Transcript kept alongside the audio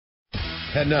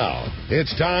And now,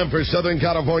 it's time for Southern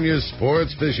California's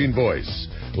sports fishing voice.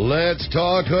 Let's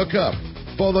talk hookup.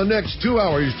 For the next 2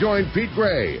 hours, join Pete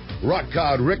Gray, Rock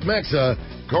Cod Rick Maxa,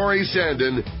 Corey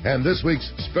Sandin, and this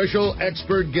week's special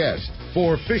expert guest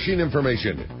for fishing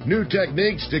information, new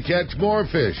techniques to catch more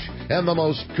fish, and the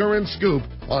most current scoop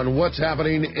on what's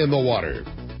happening in the water.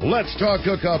 Let's Talk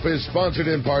Hookup is sponsored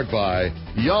in part by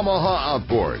Yamaha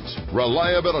Outboards.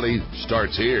 Reliability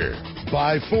starts here.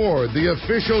 By Ford, the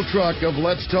official truck of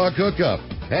Let's Talk Hookup.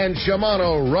 And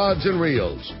Shimano Rods and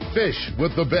Reels. Fish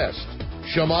with the best.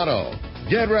 Shimano.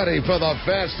 Get ready for the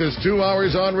fastest 2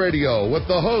 hours on radio with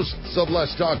the hosts of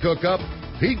Let's Talk Hookup,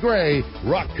 Pete Gray,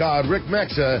 Rock Cod Rick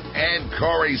Maxa, and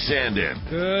Corey Sandin.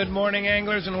 Good morning,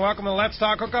 anglers, and welcome to Let's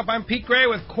Talk Hookup. I'm Pete Gray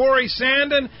with Corey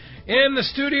Sandin in the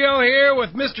studio here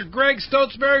with Mr. Greg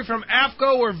Stotesbury from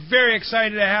AFTCO. We're very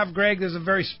excited to have Greg. This is a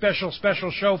very special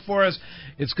show for us.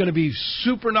 It's going to be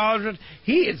super knowledgeable.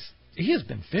 He has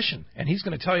been fishing, and he's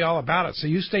going to tell you all about it, so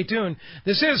you stay tuned.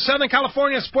 This is Southern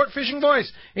California's Sport Fishing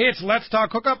Voice. It's Let's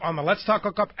Talk Hookup on the Let's Talk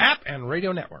Hookup app and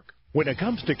radio network. When it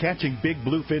comes to catching big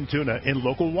bluefin tuna in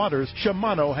local waters,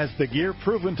 Shimano has the gear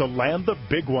proven to land the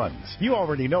big ones. You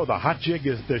already know the hot jig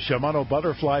is the Shimano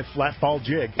Butterfly Flatball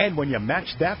Jig, and when you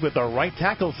match that with the right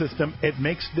tackle system, it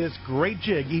makes this great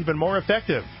jig even more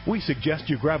effective. We suggest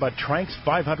you grab a Tranx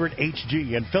 500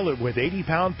 HG and fill it with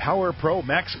 80-pound Power Pro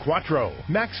Max Quattro.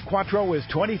 Max Quattro is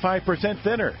 25%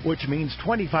 thinner, which means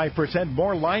 25%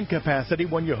 more line capacity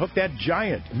when you hook that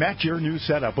giant. Match your new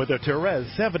setup with a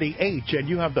Therese 70H, and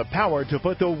you have the power to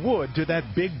put the wood to that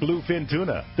big bluefin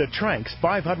tuna. The Tranx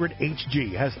 500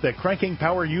 HG has the cranking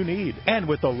power you need, and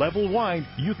with the level wind,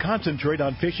 you concentrate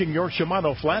on fishing your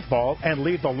Shimano flatball and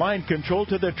leave the line control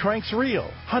to the Tranx reel.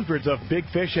 Hundreds of big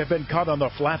fish have been caught on the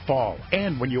flatball,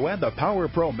 and when you add the Power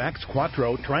Pro Max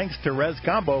Quattro Tranx Therese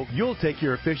combo, you'll take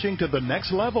your fishing to the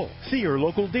next level. See your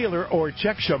local dealer or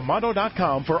check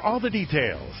Shimano.com for all the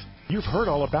details. You've heard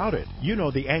all about it. You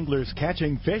know the angler's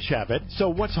catching fish habit, so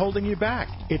what's holding you back?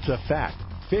 It's a fact.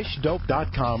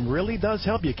 FishDope.com really does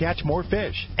help you catch more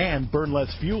fish and burn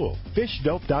less fuel.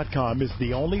 FishDope.com is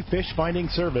the only fish finding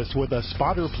service with a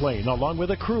spotter plane along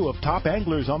with a crew of top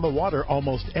anglers on the water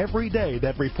almost every day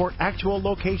that report actual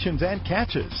locations and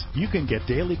catches. You can get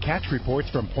daily catch reports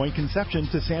from Point Conception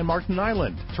to San Martin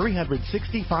Island,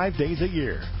 365 days a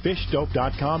year.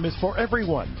 FishDope.com is for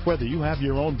everyone, whether you have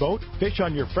your own boat, fish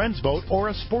on your friend's boat, or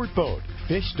a sport boat.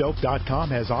 FishDope.com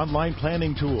has online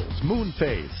planning tools, moon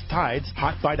phase, tides,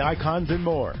 hot bite icons, and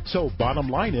more. So bottom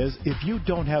line is, if you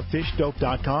don't have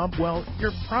FishDope.com, well,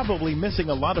 you're probably missing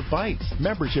a lot of bites.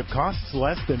 Membership costs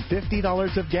less than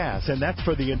 $50 of gas, and that's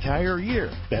for the entire year.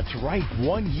 That's right,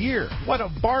 1 year. What a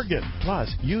bargain.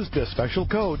 Plus, use the special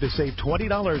code to save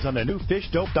 $20 on a new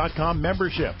FishDope.com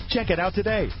membership. Check it out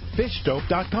today.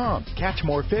 FishDope.com. Catch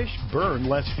more fish, burn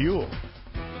less fuel.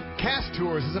 Cast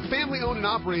Tours is a family-owned and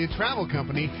operated travel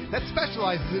company that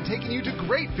specializes in taking you to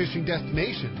great fishing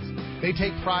destinations. They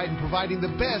take pride in providing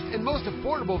the best and most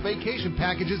affordable vacation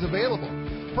packages available.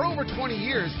 For over 20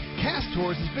 years, Cast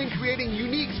Tours has been creating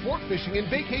unique sport fishing and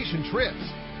vacation trips.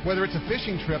 Whether it's a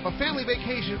fishing trip, a family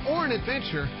vacation, or an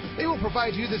adventure, they will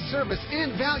provide you the service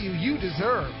and value you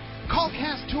deserve. Call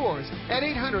Cast Tours at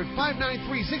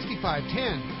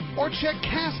 800-593-6510 or check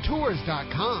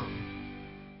casttours.com.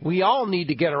 We all need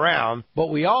to get around, but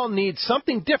we all need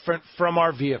something different from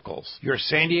our vehicles. Your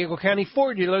San Diego County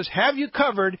Ford dealers have you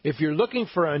covered if you're looking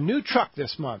for a new truck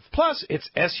this month. Plus, it's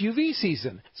SUV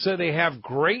season, so they have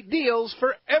great deals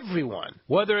for everyone.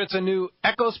 Whether it's a new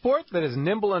EcoSport that is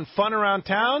nimble and fun around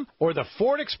town, or the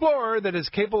Ford Explorer that is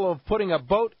capable of putting a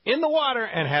boat in the water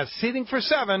and has seating for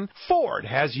 7, Ford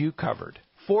has you covered.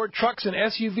 Ford trucks and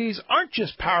SUVs aren't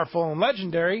just powerful and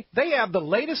legendary. They have the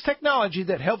latest technology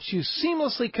that helps you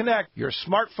seamlessly connect your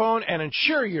smartphone and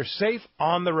ensure you're safe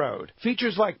on the road.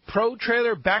 Features like Pro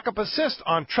Trailer Backup Assist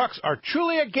on trucks are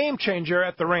truly a game changer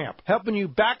at the ramp, helping you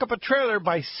back up a trailer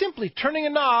by simply turning a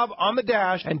knob on the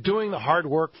dash and doing the hard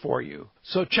work for you.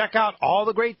 So check out all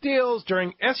the great deals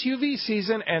during SUV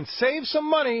season and save some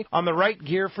money on the right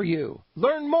gear for you.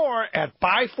 Learn more at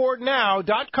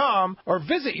buyfordnow.com or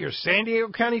visit your San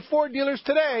Diego County Ford dealers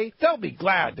today. They'll be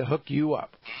glad to hook you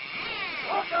up.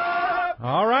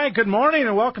 All right, good morning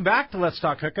and welcome back to Let's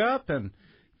Talk Hookup. And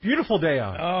beautiful day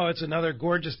out. Oh, it's another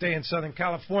gorgeous day in Southern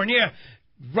California.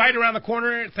 Right around the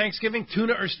corner, Thanksgiving,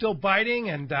 tuna are still biting,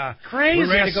 and crazy. We're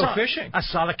ready to go fishing. I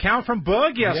saw the count from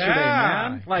Boog yesterday,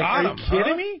 man. Like, are you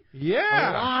kidding me?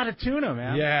 Yeah. A lot of tuna,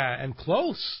 man. Yeah, and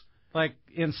close. like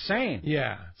insane.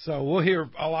 Yeah, so we'll hear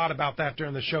a lot about that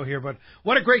during the show here. But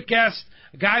what a great guest,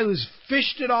 a guy who's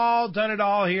fished it all, done it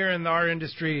all here in our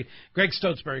industry, Greg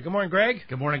Stotesbury. Good morning, Greg.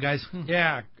 Good morning, guys.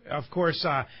 Yeah, of course,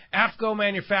 AFTCO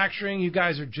Manufacturing, you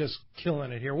guys are just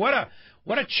killing it here. What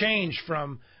a change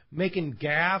from making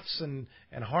gaffs and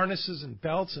harnesses and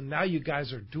belts, and now you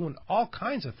guys are doing all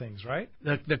kinds of things, right?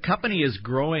 The company is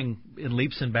growing in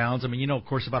leaps and bounds. I mean, you know, of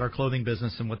course, about our clothing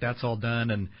business and what that's all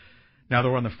done, and now that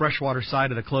we're on the freshwater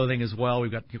side of the clothing as well,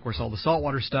 we've got, of course, all the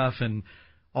saltwater stuff and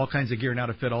all kinds of gear now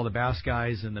to fit all the bass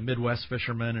guys and the Midwest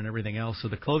fishermen and everything else. So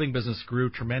the clothing business grew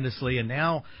tremendously, and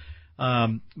now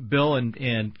Bill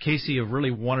and Casey have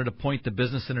really wanted to point the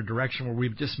business in a direction where we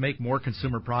just make more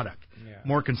consumer product,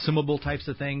 more consumable types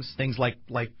of things like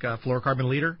fluorocarbon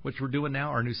leader, which we're doing now,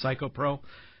 our new Psycho Pro.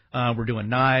 We're doing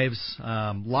knives,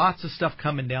 lots of stuff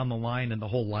coming down the line in the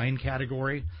whole line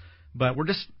category. But we're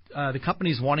just the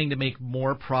company's wanting to make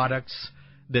more products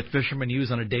that fishermen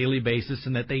use on a daily basis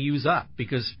and that they use up,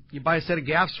 because you buy a set of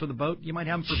gaffs for the boat, you might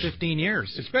have them for 15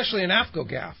 years. Especially an AFTCO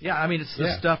gaff. Yeah, I mean,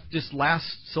 this stuff just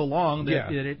lasts so long that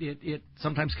it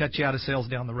sometimes cuts you out of sales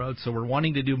down the road. So we're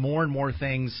wanting to do more and more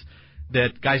things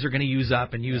that guys are going to use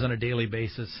up and use on a daily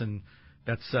basis, and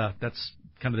that's kind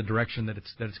of the direction that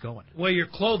it's going. Well, your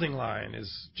clothing line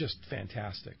is just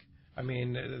fantastic. I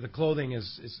mean, the clothing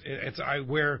I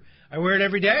wear it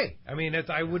every day. I mean,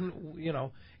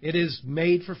 it is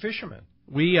made for fishermen.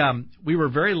 We were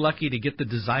very lucky to get the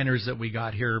designers that we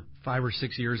got here 5 or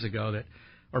 6 years ago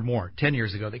 10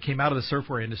 years ago, that came out of the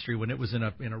surfwear industry when it was in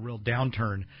a real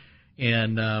downturn,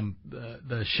 and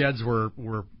the sheds were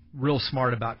real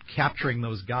smart about capturing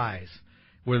those guys,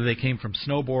 whether they came from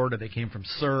snowboard or they came from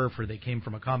surf or they came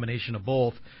from a combination of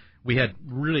both. We had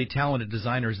really talented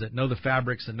designers that know the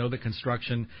fabrics, that know the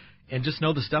construction, and just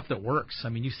know the stuff that works. I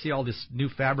mean, you see all this new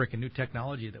fabric and new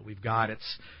technology that we've got.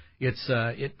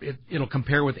 It'll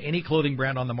compare with any clothing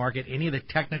brand on the market, any of the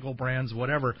technical brands,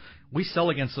 whatever. We sell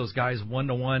against those guys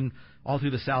 1-to-1 all through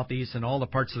the Southeast and all the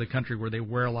parts of the country where they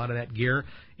wear a lot of that gear.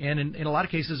 And in a lot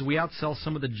of cases, we outsell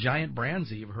some of the giant brands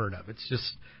that you've heard of. It's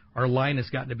just our line has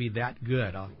gotten to be that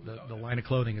good. The line of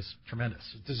clothing is tremendous.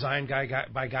 Designed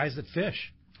by guys that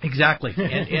fish. Exactly,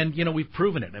 and you know, we've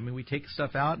proven it. I mean, we take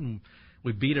stuff out and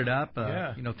we beat it up.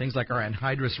 You know, things like our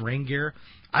anhydrous rain gear.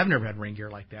 I've never had rain gear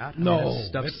like that. No,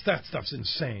 that stuff's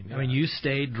insane. I mean, you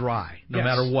stay dry no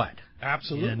matter what.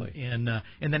 Absolutely. And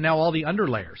then now all the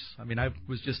underlayers. I mean, I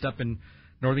was just up in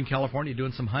Northern California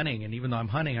doing some hunting, and even though I'm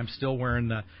hunting, I'm still wearing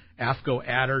the AFTCO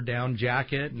Adder down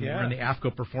jacket and wearing the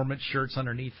AFTCO Performance shirts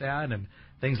underneath that, and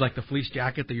things like the fleece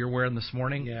jacket that you're wearing this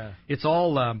morning. Yeah. It's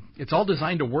all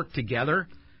designed to work together.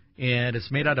 And it's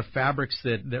made out of fabrics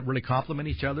that really complement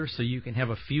each other, so you can have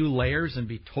a few layers and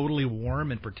be totally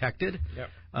warm and protected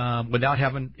without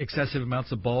having excessive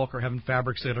amounts of bulk or having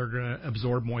fabrics that are going to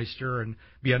absorb moisture and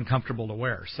be uncomfortable to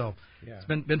wear. So it's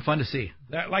been fun to see.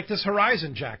 Like this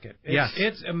Horizon jacket.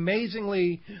 It's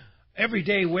amazingly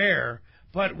everyday wear,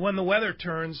 but when the weather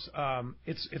turns,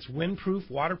 it's windproof,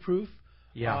 waterproof.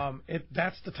 Yeah.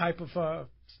 That's the type of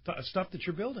stuff that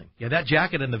you're building. Yeah, that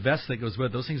jacket and the vest that goes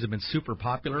with it, those things have been super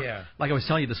popular. Yeah. Like I was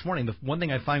telling you this morning, the one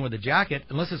thing I find with the jacket,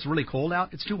 unless it's really cold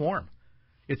out, it's too warm.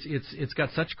 It's got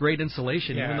such great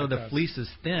insulation, even though the fleece is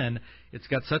thin. It's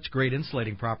got such great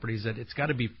insulating properties that it's got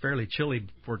to be fairly chilly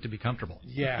for it to be comfortable.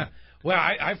 Yeah. Well,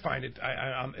 I find it.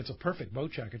 It's a perfect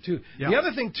boat jacket too. Yeah. The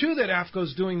other thing too that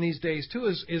AFTCO's doing these days too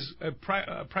is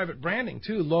private branding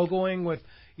too, logoing with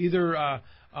either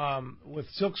with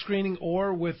silk screening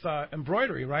or with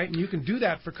embroidery, right? And you can do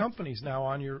that for companies now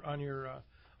on your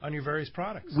various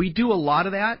products. We do a lot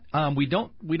of that. We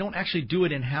don't actually do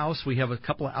it in house. We have a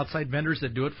couple of outside vendors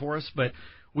that do it for us, but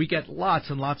we get lots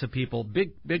and lots of people,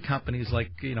 big companies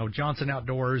like Johnson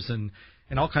Outdoors and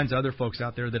all kinds of other folks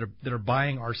out there that are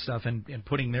buying our stuff and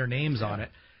putting their names on it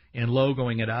and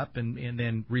logoing it up and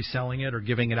then reselling it or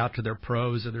giving it out to their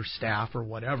pros or their staff or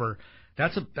whatever.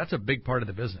 That's a big part of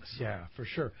the business. Yeah, for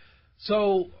sure.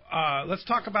 So let's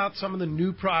talk about some of the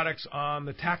new products on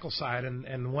the tackle side,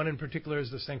 and one in particular is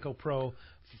the Senko Pro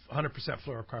 100%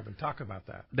 fluorocarbon. Talk about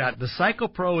that. The Psycho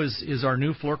Pro is our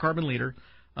new fluorocarbon leader.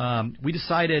 We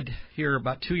decided here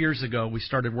about 2 years ago, we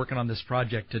started working on this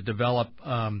project to develop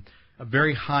a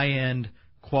very high-end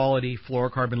quality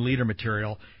fluorocarbon leader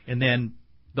material, and then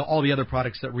all the other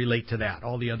products that relate to that,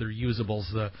 all the other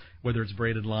usables, whether it's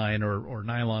braided line or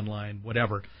nylon line,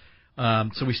 whatever.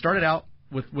 So we started out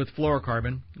with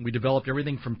fluorocarbon. We developed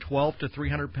everything from 12 to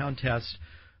 300-pound tests.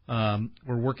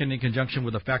 We're working in conjunction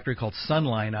with a factory called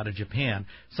Sunline out of Japan.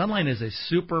 Sunline is a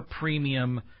super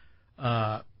premium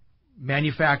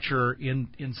manufacturer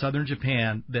in southern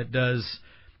Japan that does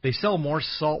They sell more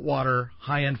saltwater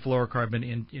high-end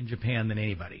fluorocarbon in Japan than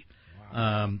anybody.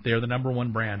 Wow. They're the number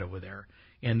one brand over there.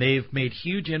 And they've made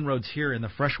huge inroads here in the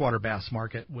freshwater bass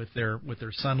market with their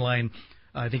Sunline.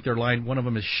 I think their line, one of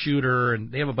them is Shooter,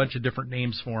 and they have a bunch of different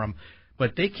names for them.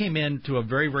 But they came into a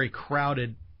very, very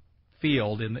crowded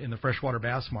field in the freshwater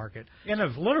bass market. And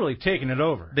have literally taken it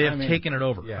over. They have taken it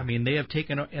over. Yeah. I mean, they have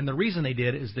taken – and the reason they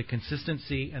did is the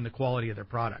consistency and the quality of their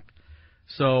product.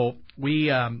 So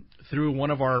we, through one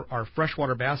of our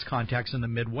freshwater bass contacts in the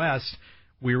Midwest,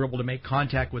 we were able to make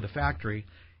contact with the factory.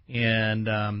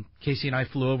 And Casey and I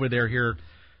flew over there here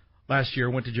last year,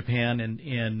 went to Japan,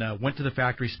 and went to the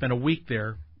factory, spent a week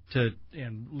there,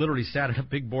 and literally sat in a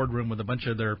big boardroom with a bunch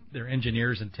of their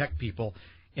engineers and tech people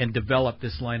and developed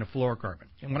this line of fluorocarbon.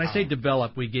 And when I say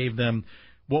develop, we gave them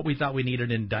what we thought we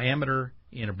needed in diameter,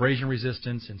 in abrasion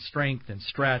resistance, in strength, in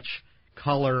stretch,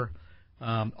 color,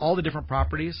 all the different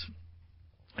properties.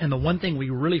 And the one thing we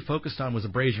really focused on was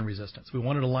abrasion resistance. We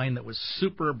wanted a line that was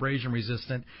super abrasion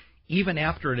resistant even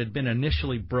after it had been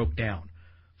initially broke down.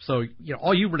 So,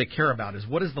 all you really care about is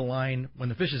what is the line when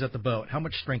the fish is at the boat, how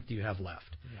much strength do you have left?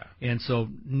 Yeah. And so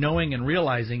knowing and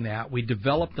realizing that, we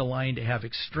developed a line to have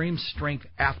extreme strength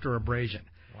after abrasion.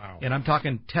 Wow. And I'm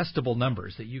talking testable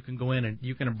numbers that you can go in and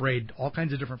you can abrade all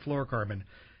kinds of different fluorocarbon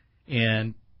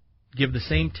and give the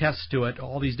same test to it,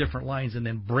 all these different lines, and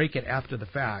then break it after the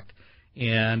fact.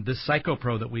 And this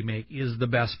PsychoPro that we make is the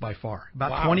best by far.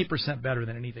 About 20% better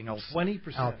than anything else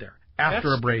 20% out there.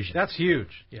 After abrasion. That's huge.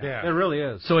 Yeah. It really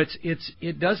is. So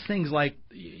it does things like,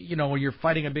 when you're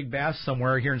fighting a big bass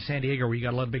somewhere here in San Diego where you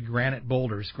got a lot of big granite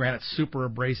boulders, granite's super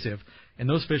abrasive, and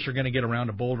those fish are going to get around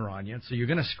a boulder on you, and so you're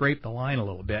going to scrape the line a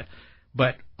little bit.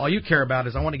 But all you care about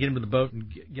is I want to get him to the boat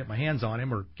and get my hands on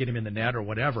him or get him in the net or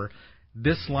whatever.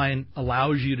 This line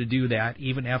allows you to do that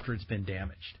even after it's been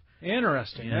damaged.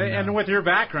 Interesting. And with your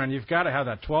background, you've got to have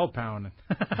that 12-pound.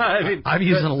 I mean, I'm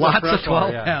using lots of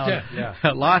 12-pound. Yeah.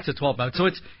 Lots of 12-pound. So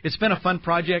it's been a fun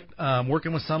project.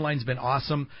 Working with Sunline's been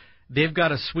awesome. They've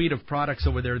got a suite of products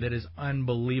over there that is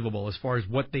unbelievable as far as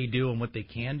what they do and what they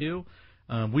can do.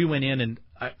 We went in and,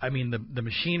 I mean, the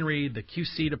machinery, the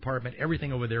QC department,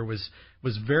 everything over there was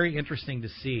very interesting to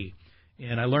see.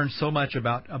 And I learned so much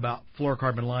about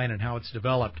fluorocarbon line and how it's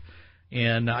developed.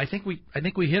 And I think we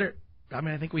hit it.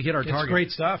 I think we hit our target. It's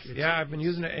great stuff. I've been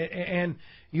using it. And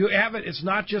you have it. It's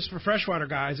not just for freshwater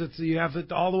guys. You have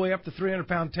it all the way up to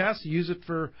 300-pound test. You use it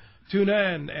for tuna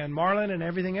and marlin and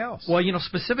everything else. Well,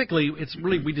 specifically, it's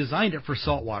really we designed it for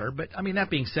saltwater. But, that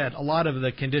being said, a lot of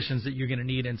the conditions that you're going to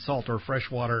need in salt or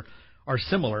freshwater are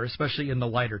similar, especially in the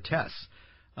lighter tests.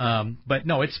 But,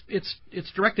 no,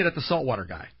 it's directed at the saltwater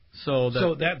guy. So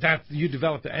that you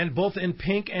developed it, and both in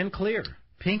pink and clear.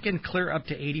 Pink and clear up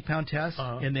to 80-pound test,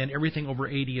 and then everything over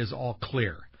 80 is all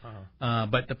clear.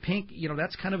 But the pink,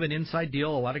 that's kind of an inside deal.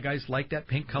 A lot of guys like that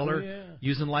pink color.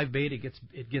 Using live bait,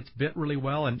 it gets bit really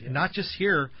well, and not just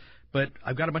here, but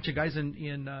I've got a bunch of guys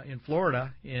in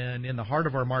Florida and in the heart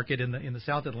of our market in the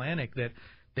South Atlantic that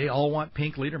they all want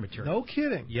pink leader material. No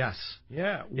kidding. Yes.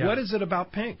 Yeah. What is it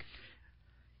about pink?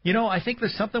 I think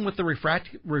there's something with the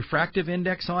refractive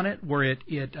index on it where it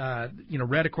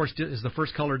red, of course, is the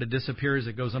first color to disappear as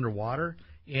it goes underwater.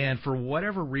 And for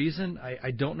whatever reason, I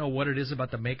don't know what it is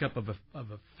about the makeup of a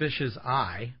fish's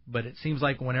eye, but it seems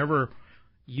like whenever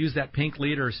you use that pink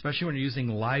leader, especially when you're using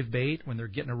live bait, when they're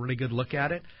getting a really good look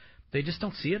at it, they just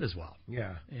don't see it as well.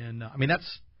 Yeah. And,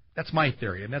 that's my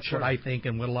theory, and that's what I think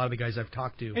and what a lot of the guys I've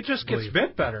talked to It just gets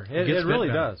bit better. It really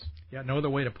does. Yeah, no other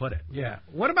way to put it. Yeah.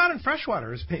 What about in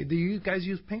freshwater? Do you guys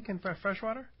use pink in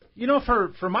freshwater?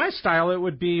 For my style, it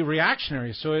would be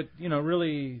reactionary, so it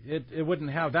really it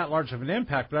wouldn't have that large of an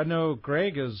impact. But I know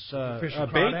Greg is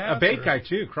a bait guy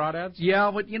too, crawdads.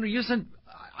 Yeah, but using.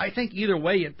 I think either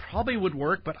way it probably would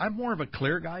work, but I'm more of a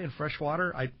clear guy in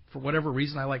freshwater. For whatever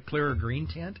reason, I like clear or green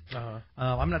tint.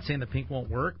 I'm not saying the pink won't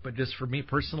work, but just for me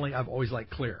personally, I've always liked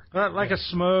clear. Like a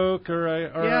smoke or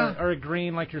a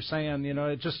green, like you're saying.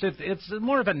 It's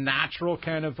more of a natural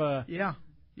kind of.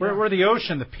 Where the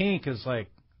ocean, the pink is like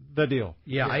the deal.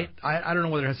 Yeah. I don't know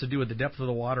whether it has to do with the depth of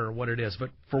the water or what it is,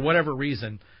 but for whatever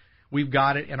reason, we've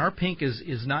got it, and our pink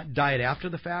is not dyed after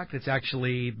the fact. It's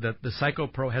actually the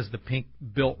PsychoPro has the pink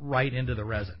built right into the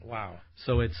resin. Wow.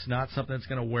 So it's not something that's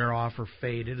going to wear off or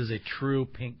fade. It is a true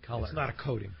pink color. It's not a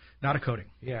coating. Not a coating.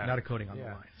 Yeah. Not a coating on the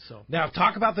line. So now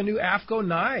talk about the new AFTCO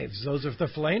knives. Those are the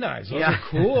fillet knives. Those are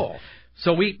cool.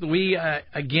 So we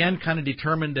again kind of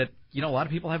determined that a lot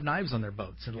of people have knives on their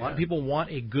boats, and a lot of people want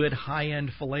a good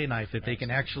high-end fillet knife that they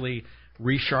can actually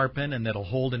resharpen and that'll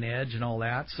hold an edge and all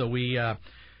that. So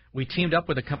we teamed up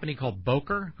with a company called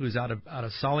Boker, who's out of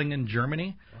Solingen,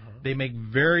 Germany. They make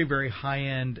very, very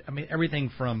high-end, I mean,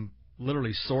 everything from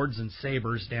literally swords and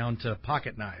sabers down to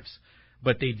pocket knives.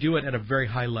 But they do it at a very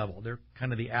high level. They're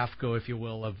kind of the AFTCO, if you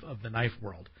will, of the knife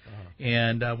world.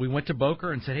 And we went to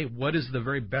Boker and said, hey, what is the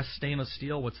very best stainless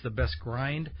steel? What's the best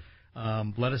grind?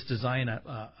 Let us design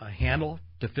a handle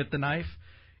to fit the knife.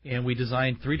 And we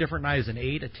designed 3 different knives, an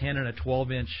 8, a 10, and a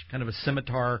 12-inch, kind of a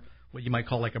scimitar, what you might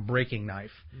call like a breaking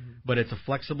knife. But it's a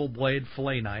flexible blade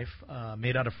fillet knife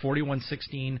made out of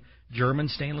 4116 German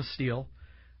stainless steel.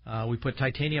 We put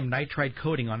titanium nitride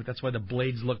coating on it. That's why the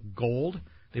blades look gold.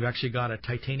 They've actually got a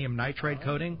titanium nitride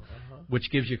coating,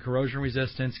 which gives you corrosion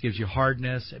resistance, gives you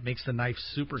hardness. It makes the knife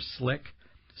super slick,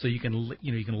 so you can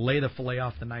lay the fillet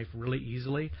off the knife really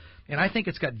easily. And I think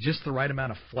it's got just the right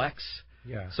amount of flex,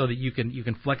 so that you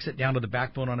can flex it down to the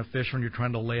backbone on a fish when you're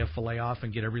trying to lay a fillet off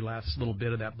and get every last little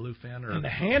bit of that bluefin. And the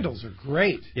handles are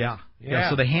great. Yeah.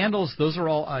 So the handles, those are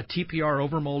all TPR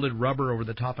overmolded rubber over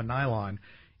the top of nylon.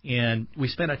 And we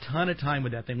spent a ton of time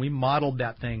with that thing. We modeled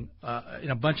that thing in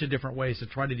a bunch of different ways to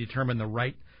try to determine the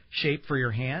right shape for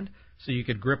your hand so you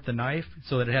could grip the knife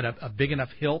so that it had a big enough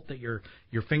hilt that your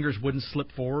fingers wouldn't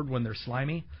slip forward when they're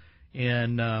slimy.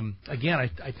 And, again,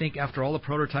 I think after all the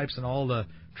prototypes and all the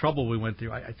trouble we went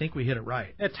through, I think we hit it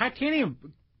right.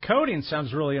 Titanium coating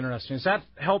sounds really interesting. Does that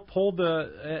help hold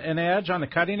an edge on the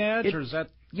cutting edge, or is that...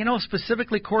 You know,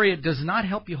 specifically, Corey, it does not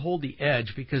help you hold the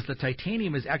edge because the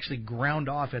titanium is actually ground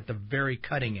off at the very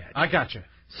cutting edge. I gotcha.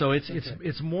 So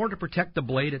it's more to protect the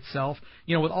blade itself.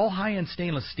 You know, with all high-end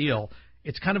stainless steel,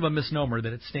 it's kind of a misnomer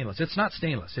that it's stainless. It's not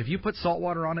stainless. If you put salt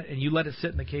water on it and you let it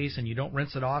sit in the case and you don't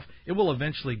rinse it off, it will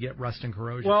eventually get rust and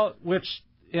corrosion. Well, which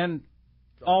in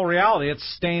all reality, it's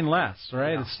stainless,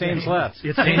 right? Yeah. It stains less.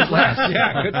 It stains less.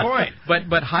 Yeah, good point.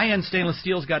 But high-end stainless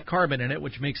steel's got carbon in it,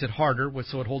 which makes it harder,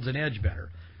 so it holds an edge better.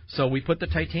 So we put the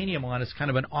titanium on as kind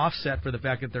of an offset for the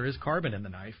fact that there is carbon in the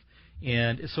knife.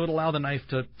 And so it'll allow the knife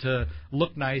to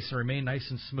look nice and remain nice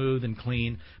and smooth and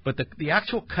clean. But the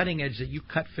actual cutting edge that you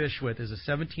cut fish with is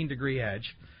a 17-degree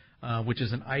edge, which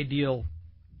is an ideal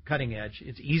cutting edge.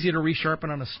 It's easy to resharpen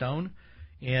on a stone.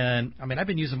 And, I mean, I've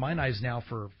been using my knives now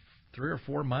for 3 or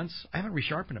 4 months. I haven't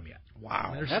resharpened them yet.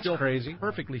 Wow, they're that's still crazy.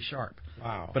 Perfectly sharp.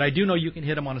 Wow. But I do know you can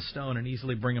hit them on a stone and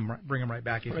easily bring them right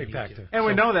back if you need to. And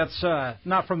we know that's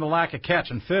not from the lack of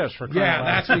catching fish.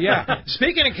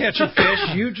 Speaking of catching fish,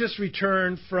 you just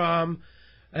returned from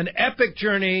an epic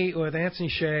journey with Anthony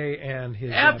Shea and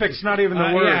his... Epic's not even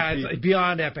the word. Yeah, it's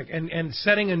beyond epic. And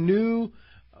setting a new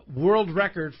world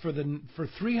record for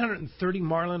 330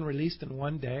 marlin released in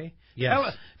one day.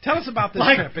 Yes. Tell us about this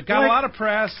trip. It got a lot of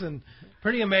press and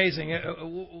pretty amazing.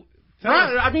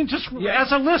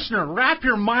 As a listener, wrap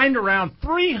your mind around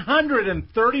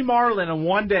 330 marlin in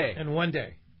one day.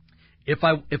 If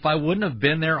I wouldn't have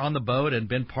been there on the boat and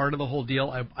been part of the whole deal,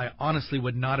 I honestly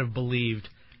would not have believed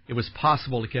it was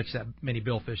possible to catch that many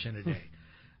billfish in a day.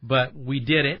 But we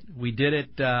did it. We did it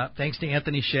thanks to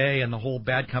Anthony Shea and the whole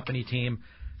Bad Company team,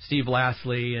 Steve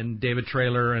Lastly and David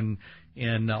Traylor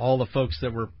and all the folks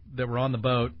that were on the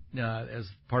boat as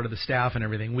part of the staff and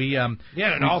everything. We an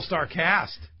all-star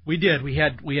cast. We did. We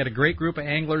had a great group of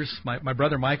anglers. My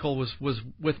brother Michael was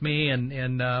with me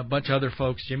and a bunch of other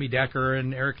folks, Jimmy Decker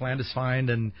and Eric Landesfein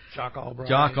and Jock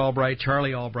Albright,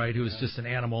 Charlie Albright, who was just an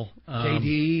animal.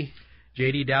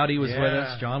 J.D. Dowdy was with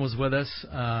us. John was with us.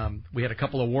 We had a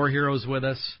couple of war heroes with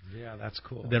us. Yeah, that's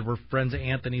cool. That were friends of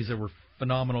Anthony's that were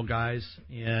phenomenal guys.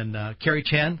 And Kerry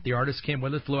Chen, the artist, came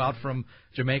with us, flew out from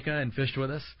Jamaica and fished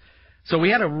with us. So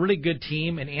we had a really good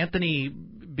team, and Anthony,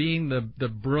 being the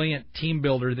brilliant team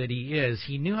builder that he is,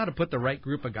 he knew how to put the right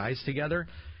group of guys together.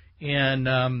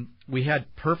 And we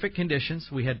had perfect conditions.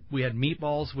 We had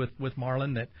meatballs with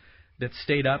marlin that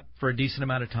stayed up for a decent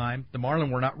amount of time. The marlin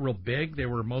were not real big. They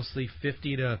were mostly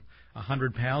 50 to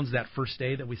 100 pounds that first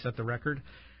day that we set the record.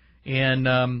 And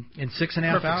in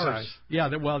 6.5 hours. Size. Yeah,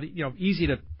 easy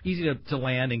to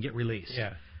land and get released.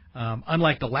 Yeah.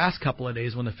 Unlike the last couple of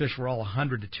days when the fish were all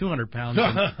 100 to 200 pounds,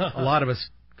 and a lot of us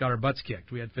got our butts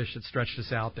kicked. We had fish that stretched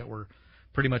us out that were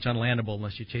pretty much unlandable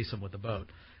unless you chase them with the boat.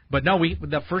 But no,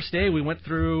 that first day we went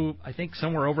through, I think,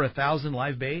 somewhere over 1,000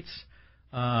 live baits.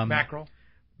 Mackerel.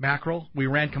 We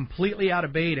ran completely out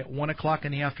of bait at 1 o'clock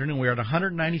in the afternoon. We were at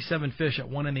 197 fish at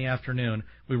 1 in the afternoon.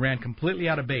 We ran completely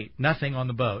out of bait, nothing on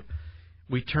the boat.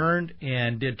 We turned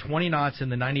and did 20 knots in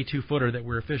the 92-footer that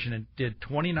we were fishing and did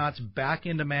 20 knots back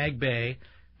into Mag Bay.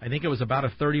 I think it was about a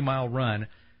 30-mile run.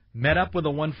 Met up with a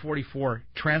 144,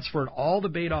 transferred all the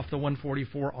bait off the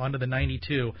 144 onto the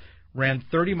 92, ran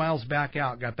 30 miles back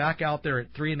out, got back out there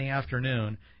at 3 in the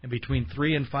afternoon, and between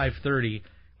 3 and 5:30,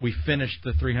 we finished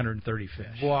the 330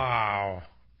 fish. Wow.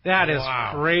 That is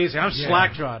crazy. I'm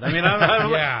slack-jawed. I mean,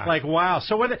 I'm like, wow.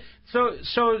 So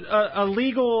a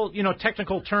legal,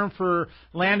 technical term for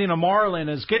landing a marlin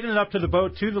is getting it up to the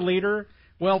boat to the leader.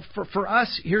 Well, for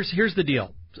us, here's the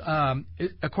deal.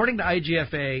 According to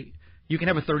IGFA, you can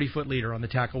have a 30-foot leader on the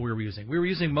tackle we were using. We were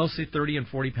using mostly 30 and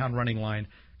 40-pound running line.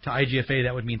 To IGFA,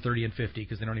 that would mean 30 and 50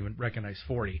 because they don't even recognize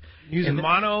 40. Using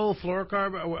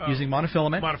monofluorocarb? Using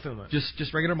monofilament. Monofilament.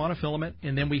 Just regular monofilament.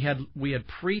 And then we had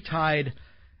pre-tied,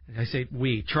 I say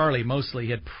we, Charlie mostly,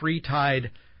 had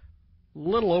pre-tied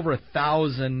little over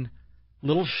 1,000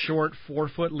 little short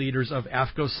 4-foot leaders of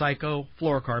AFTCO Psycho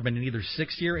fluorocarbon in either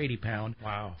 60 or 80 pound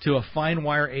to a fine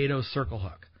wire 8/0 circle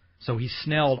hook. So he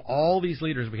snelled all these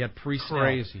leaders we had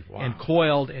pre-snelled and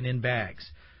coiled and in bags.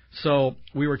 So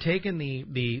we were taking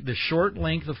the short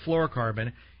length of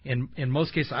fluorocarbon. In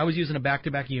most cases, I was using a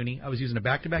back-to-back uni. I was using a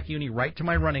back-to-back uni right to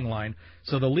my running line.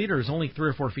 So the leader is only 3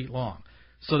 or 4 feet long.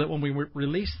 So that when we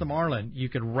release the marlin, you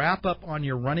could wrap up on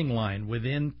your running line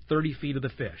within 30 feet of the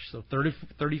fish. So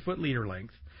 30-foot leader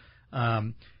length,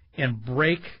 and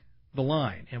break the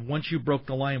line. And once you broke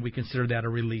the line, we consider that a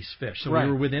release fish. So we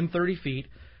were within 30 feet.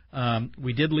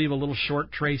 We did leave a little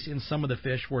short trace in some of the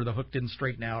fish where the hook didn't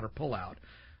straighten out or pull out.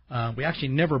 We actually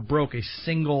never broke a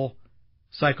single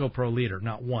Psycho Pro leader,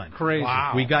 not one. Crazy.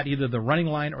 Wow. We got either the running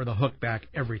line or the hook back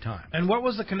every time. And what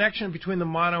was the connection between the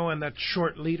mono and that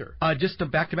short leader? Just a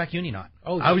back-to-back uni knot.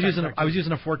 Oh, I was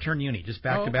using a 4-turn uni, just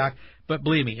back-to-back. But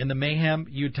believe me, in the mayhem,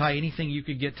 you'd tie anything you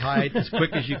could get tied as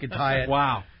quick as you could tie it.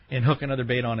 Wow. And hook another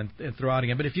bait on and throw out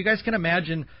again. But if you guys can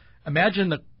imagine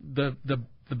the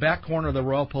back corner of the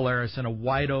Royal Polaris in a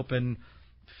wide-open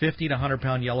 50 to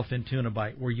 100-pound yellowfin tuna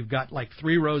bite where you've got like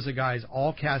 3 rows of guys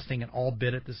all casting and all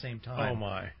bit at the same time. Oh,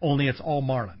 my. Only it's all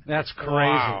marlin. That's crazy.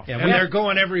 Wow. Yeah, and they're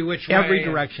going every which way. Every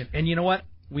direction. And you know what?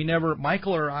 We never,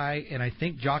 Michael or I, and I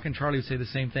think Jock and Charlie would say the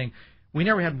same thing, we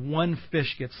never had one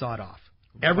fish get sawed off.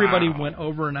 Everybody went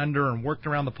over and under and worked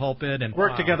around the pulpit and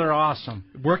worked together awesome.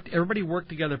 Everybody worked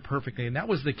together perfectly, and that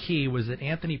was the key. Was that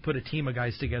Anthony put a team of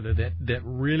guys together that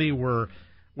really were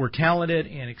talented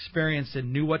and experienced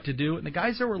and knew what to do. And the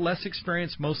guys that were less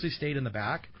experienced mostly stayed in the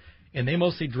back, and they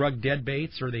mostly drug dead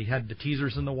baits or they had the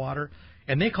teasers in the water.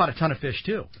 And they caught a ton of fish,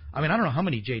 too. I mean, I don't know how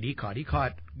many JD caught. He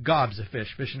caught gobs of fish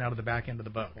fishing out of the back end of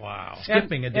the boat. Wow.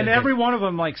 Skipping a dead and every one of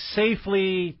them, like,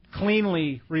 safely,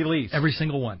 cleanly released. Every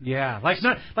single one. Yeah.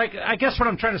 I guess what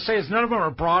I'm trying to say is none of them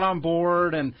are brought on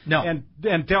board and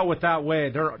dealt with that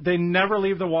way. They never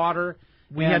leave the water.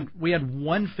 We had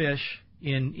one fish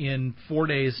in 4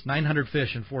 days, 900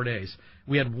 fish in 4 days.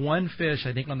 We had one fish,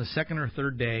 I think, on the second or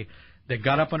third day that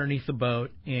got up underneath the boat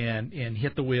and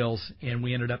hit the wheels, and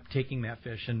we ended up taking that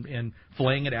fish and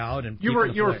filleting it out. And you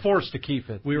were forced to keep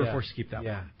it. We were forced to keep that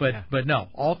one. But no,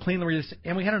 all cleanly released.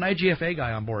 And we had an IGFA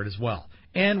guy on board as well.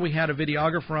 And we had a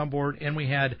videographer on board, and we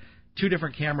had 2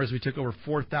 different cameras. We took over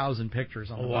 4,000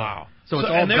 pictures on the boat. Wow. So it's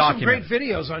all and there's documented. some great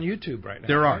videos on YouTube right now.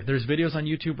 There are. There's videos on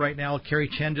YouTube right now. Kerry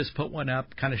Chen just put one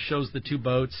up, kind of shows the 2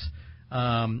 boats.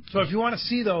 So if you want to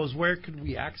see those, where could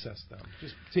we access them?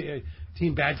 Just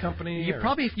Team Bad Company? You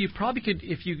probably could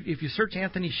if you search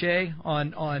Anthony Shea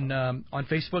on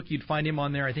Facebook, you'd find him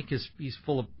on there. I think he's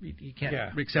full of he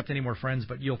can't accept any more friends,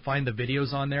 but you'll find the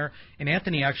videos on there. And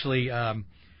Anthony actually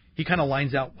he kind of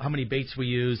lines out how many baits we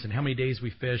use and how many days we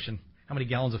fish and how many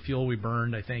gallons of fuel we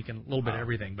burned, I think, and a little bit of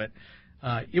everything. But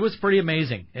it was pretty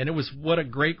amazing, and it was what a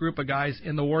great group of guys.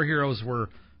 And the War Heroes were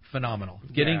phenomenal.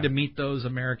 Getting to meet those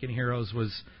American heroes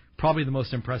was probably the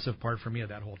most impressive part for me of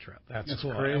that whole trip. That's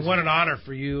cool. Crazy. And what an honor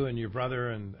for you and your brother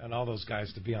and all those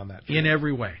guys to be on that trip. In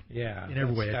every way. Yeah. In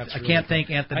every way. That's I really can't thank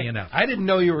Anthony enough. I didn't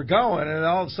know you were going, and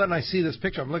all of a sudden I see this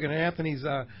picture. I'm looking at Anthony's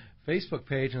Facebook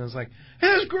page, and I was like,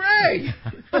 here's Greg!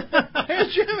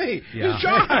 Here's Jimmy! Yeah. Here's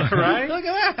John! Right? Look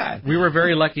at that! We were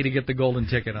very lucky to get the golden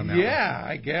ticket on that one. Yeah,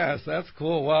 I guess. That's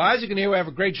cool. Well, as you can hear, we have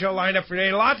a great show lined up for today.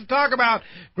 A lot to talk about.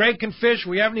 Greg can fish.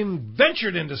 We haven't even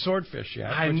ventured into swordfish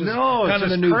yet. I know. Kind of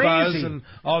the new buzz and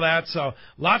all that. So,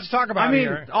 lots to talk about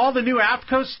here. All the new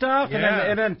AFTCO stuff,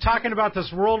 and then talking about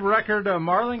this world record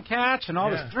marlin catch and all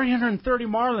this 330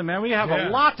 marlin, man. We have a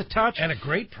lot to touch. And a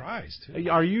great prize, too.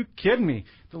 Are you kidding me?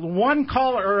 One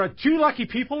caller, or 2 lucky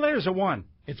people there, is it one?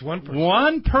 It's one person.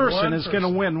 One person is going to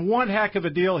win one heck of a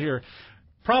deal here.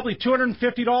 Probably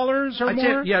 $250 or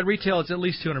more? Yeah, retail, it's at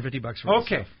least $250 for this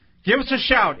stuff. Give us a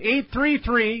shout,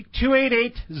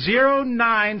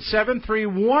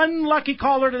 833-288-0973. One lucky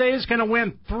caller today is going to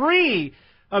win 3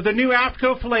 of the new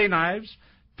AFTCO fillet knives,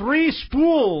 3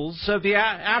 spools of the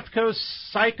AFTCO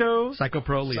Psycho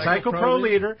Pro Leader. Psycho Pro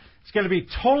Leader. It's going to be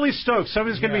totally stoked.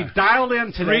 Somebody's going to be dialed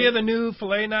in today. 3 of the new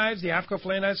fillet knives, the AFTCO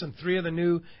fillet knives, and 3 of the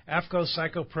new AFTCO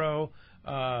Psycho Pro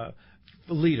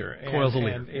Liter. Coils a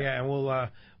liter. And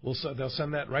they'll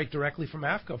send that right directly from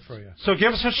AFTCO for you. So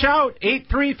give us a shout,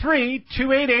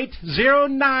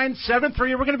 833-288-0973.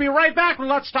 We're going to be right back with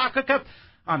Let's Talk Hookup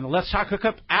on the Let's Talk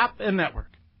Hookup app and network.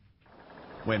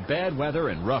 When bad weather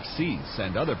and rough seas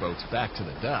send other boats back to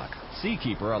the dock,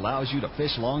 Seakeeper allows you to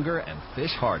fish longer and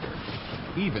fish harder,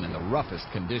 even in the roughest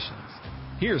conditions.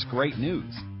 Here's great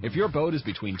news. If your boat is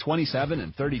between 27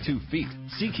 and 32 feet,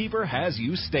 Seakeeper has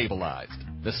you stabilized.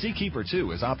 The Seakeeper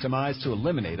 2 is optimized to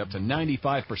eliminate up to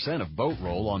 95% of boat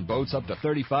roll on boats up to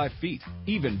 35 feet.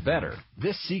 Even better,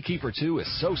 this Seakeeper 2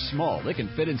 is so small it can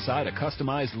fit inside a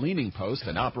customized leaning post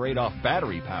and operate off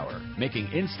battery power,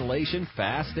 making installation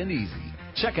fast and easy.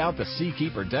 Check out the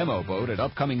Seakeeper demo boat at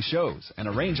upcoming shows and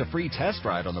arrange a free test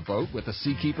ride on the boat with the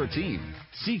Seakeeper team.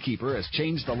 Seakeeper has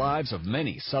changed the lives of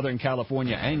many Southern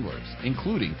California anglers,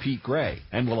 including Pete Gray,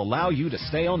 and will allow you to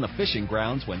stay on the fishing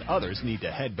grounds when others need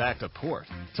to head back to port.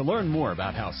 To learn more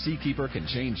about how Seakeeper can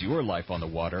change your life on the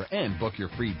water and book your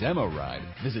free demo ride,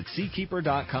 visit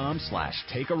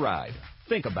seakeeper.com/take-a-ride.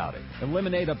 Think about it.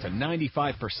 Eliminate up to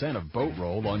 95% of boat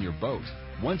roll on your boat.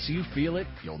 Once you feel it,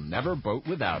 you'll never boat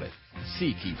without it.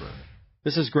 Seakeeper.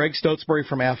 This is Greg Stotesbury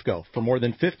from AFTCO. For more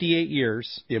than 58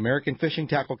 years, the American Fishing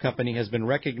Tackle Company has been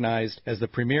recognized as the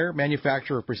premier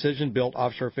manufacturer of precision-built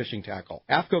offshore fishing tackle.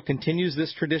 AFTCO continues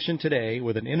this tradition today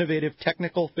with an innovative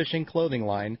technical fishing clothing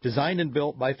line designed and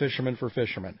built by fishermen for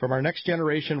fishermen. From our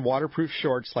next-generation waterproof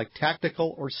shorts like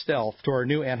Tactical or Stealth to our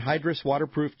new anhydrous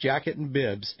waterproof jacket and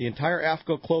bibs, the entire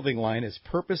AFTCO clothing line is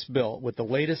purpose-built with the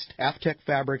latest AFTEC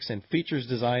fabrics and features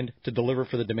designed to deliver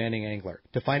for the demanding angler.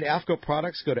 To find AFTCO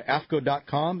products, go to AFTCO.com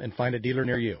and find a dealer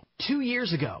near you. 2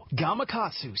 years ago,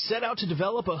 Gamakatsu set out to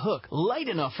develop a hook light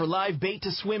enough for live bait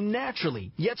to swim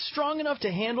naturally, yet strong enough to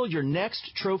handle your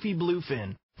next trophy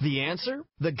bluefin. The answer?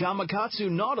 The Gamakatsu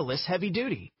Nautilus Heavy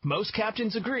Duty. Most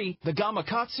captains agree the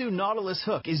Gamakatsu Nautilus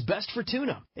hook is best for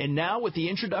tuna. And now with the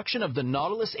introduction of the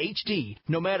Nautilus HD,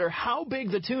 no matter how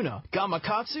big the tuna,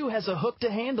 Gamakatsu has a hook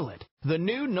to handle it. The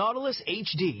new Nautilus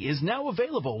HD is now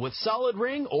available with solid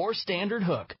ring or standard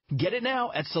hook. Get it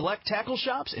now at select tackle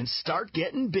shops and start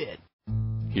getting bit.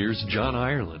 Here's John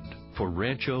Ireland for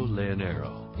Rancho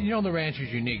Leonero. You know, the ranch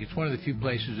is unique. It's one of the few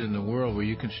places in the world where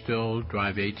you can still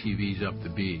drive ATVs up the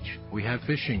beach. We have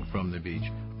fishing from the beach.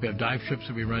 We have dive trips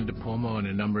that we run to Pomo in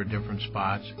a number of different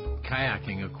spots.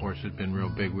 Kayaking, of course, has been real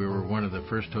big. We were one of the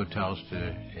first hotels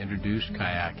to introduce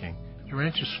kayaking. The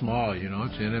ranch is small, you know,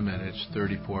 it's intimate, it's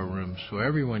 34 rooms, so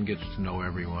everyone gets to know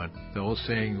everyone. The old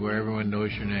saying, where everyone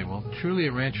knows your name. Well, truly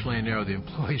at Rancho Leonero, the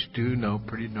employees do know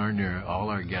pretty darn near all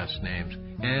our guests' names.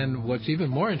 And what's even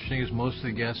more interesting is most of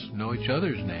the guests know each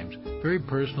other's names. Very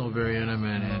personal, very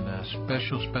intimate, and a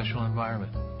special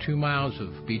environment. 2 miles of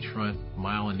beachfront, a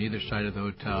mile on either side of the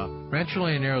hotel. Rancho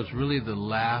Leonero is really the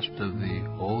last of the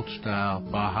old-style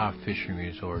Baja fishing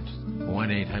resorts.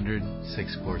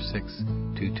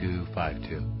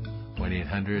 1-800-646-2252.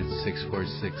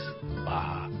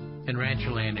 1-800-646-BAJA. And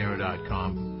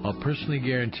RanchoLeonero.com. I'll personally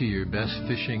guarantee your best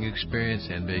fishing experience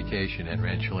and vacation at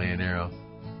Rancho Leonero.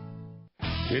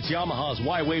 It's Yamaha's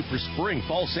Why Wait for Spring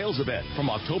Fall Sales Event from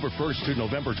October 1st to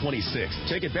November 26th.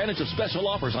 Take advantage of special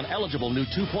offers on eligible new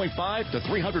 2.5 to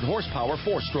 300 horsepower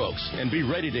 4-strokes and be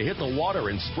ready to hit the water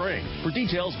in spring. For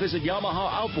details, visit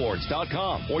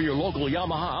YamahaOutboards.com or your local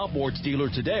Yamaha Outboards dealer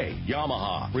today.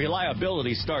 Yamaha.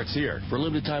 Reliability starts here. For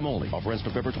limited time only. Offer ends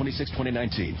November 26,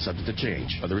 2019. Subject to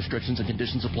change. Other restrictions and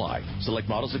conditions apply. Select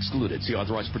models excluded. See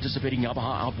authorized participating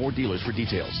Yamaha Outboard dealers for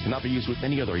details. Cannot be used with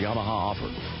any other Yamaha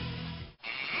offer.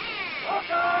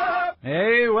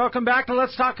 Hey, welcome back to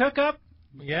Let's Talk Hookup.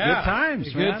 Yeah. Good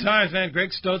times, man. Good times, man.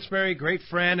 Greg Stotesbury, great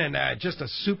friend, and just a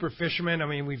super fisherman. I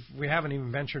mean, we haven't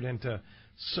even ventured into.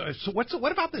 So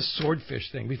what about this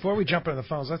swordfish thing? Before we jump into the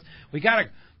phones, we're gonna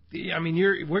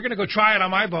go try it on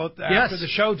my boat after the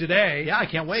show today. Yeah, I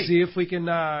can't wait. See if we can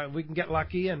get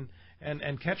lucky and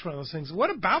catch one of those things. What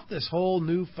about this whole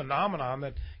new phenomenon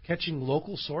that catching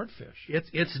local swordfish?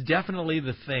 It's definitely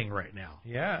the thing right now.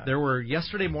 Yeah. There were,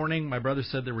 yesterday morning, my brother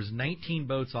said there was 19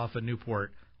 boats off of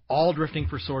Newport, all drifting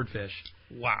for swordfish.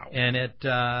 Wow. And at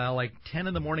like 10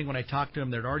 in the morning when I talked to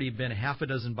him, there'd already been half a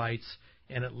dozen bites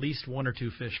and at least 1 or 2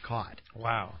 fish caught.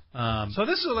 Wow. So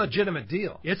this is a legitimate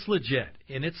deal. It's legit.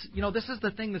 And it's, this is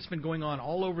the thing that's been going on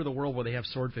all over the world where they have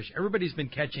swordfish. Everybody's been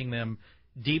catching them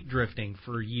deep drifting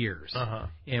for years. Uh-huh.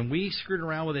 And we screwed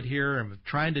around with it here and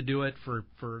trying to do it for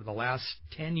the last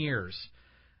 10 years.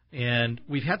 And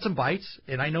we've had some bites,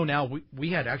 and I know now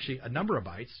we had actually a number of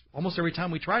bites. Almost every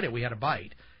time we tried it, we had a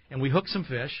bite. And we hooked some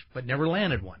fish, but never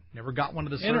landed one. Never got one to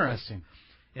the surface. Interesting.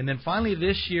 And then finally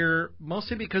this year,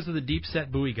 mostly because of the deep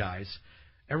set buoy guys,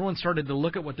 everyone started to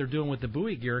look at what they're doing with the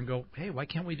buoy gear and go, hey, why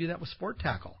can't we do that with sport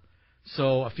tackle?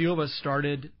 So a few of us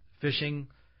started fishing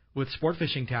with sport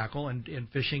fishing tackle and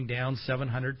fishing down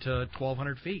 700 to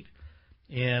 1,200 feet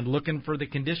and looking for the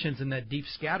conditions in that deep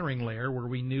scattering layer where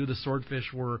we knew the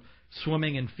swordfish were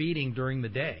swimming and feeding during the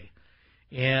day.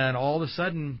 And all of a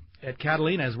sudden, at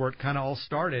Catalina is where it kind of all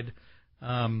started.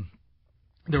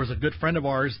 There was a good friend of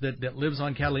ours that lives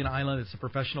on Catalina Island. It's a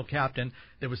professional captain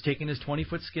that was taking his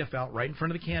 20-foot skiff out right in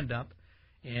front of the can dump,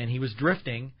 and he was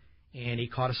drifting, and he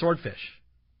caught a swordfish.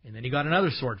 And then he got another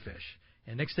swordfish.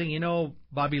 And next thing you know,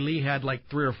 Bobby Lee had like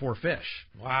 3 or 4 fish.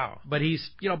 Wow. But he's,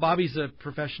 Bobby's a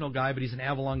professional guy, but he's an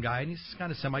Avalon guy, and he's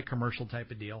kind of semi-commercial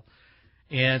type of deal.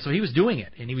 And so he was doing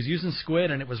it, and he was using squid,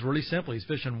 and it was really simple. He's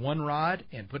fishing one rod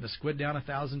and putting a squid down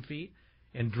 1,000 feet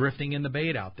and drifting in the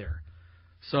bait out there.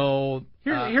 So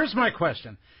here's my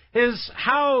question: is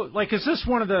this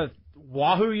one of the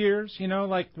wahoo years?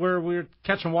 Like where we're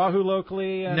catching wahoo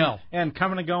locally and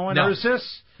coming and going? No. Or is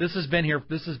this? This has been here.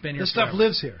 This stuff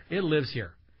lives here. It lives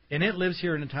here. And it lives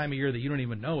here in a time of year that you don't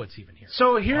even know it's even here.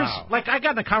 So here's, I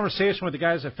got in a conversation with the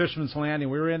guys at Fisherman's Landing.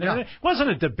 We were in there. Yeah. And it wasn't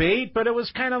a debate, but it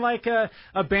was kind of like a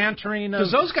bantering.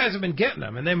 Because those guys have been getting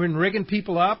them, and they've been rigging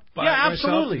people up.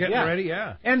 Absolutely. Getting ready,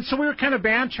 And so we were kind of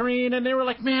bantering, and they were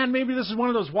like, man, maybe this is one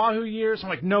of those wahoo years. I'm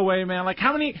like, no way, man. Like,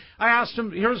 how many? I asked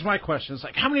them, here's my question. It's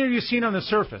like, how many have you seen on the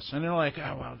surface? And they're like,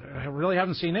 oh, well, I really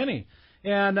haven't seen any.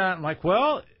 And I'm like,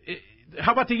 well,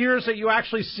 how about the years that you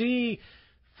actually see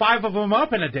 5 of them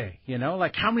up in a day,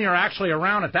 Like, how many are actually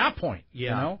around at that point,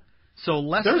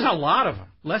 So there's a lot of them.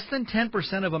 Less than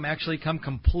 10% of them actually come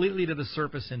completely to the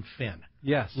surface and fin.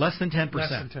 Yes. Less than 10%. Less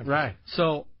than 10%. Right.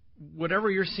 So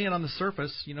whatever you're seeing on the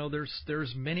surface,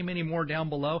 there's many, many more down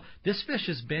below. This fish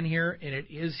has been here, and it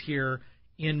is here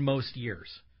in most years.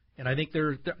 And I think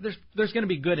there's going to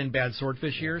be good and bad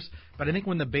swordfish years, but I think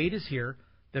when the bait is here,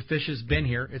 the fish has been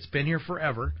here. It's been here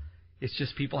forever. It's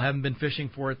just people haven't been fishing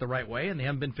for it the right way, and they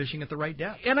haven't been fishing at the right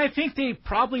depth. And I think they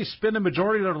probably spend the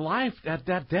majority of their life at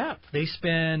that depth. They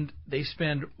spend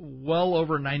well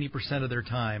over 90% of their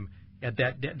time at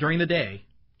that during the day,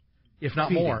 if not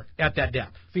feeding. More, at that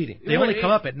depth. Feeding. They only come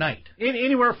up at night.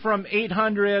 Anywhere from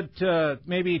 800 to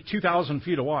maybe 2,000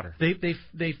 feet of water.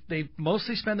 They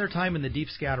mostly spend their time in the deep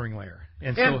scattering layer,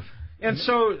 And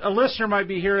so a listener might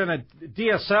be hearing a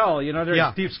DSL,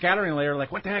 there's deep scattering layer,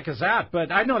 like, what the heck is that?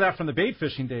 But I know that from the bait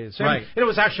fishing days. And right. It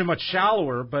was actually much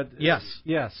shallower, but... Yes.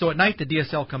 Yes. So at night the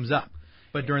DSL comes up,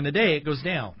 but during the day it goes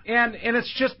down. And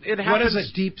it's just... it happens. What is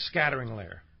a deep scattering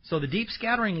layer? So the deep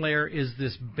scattering layer is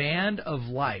this band of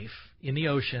life in the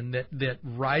ocean that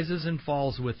rises and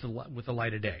falls with the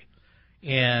light of day.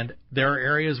 And there are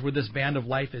areas where this band of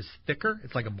life is thicker.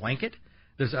 It's like a blanket.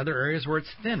 There's other areas where it's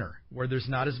thinner, where there's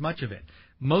not as much of it.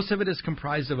 Most of it is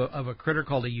comprised of a critter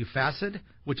called a euphacid,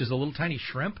 which is a little tiny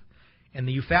shrimp. And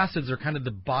the euphasids are kind of the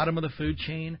bottom of the food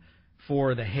chain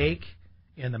for the hake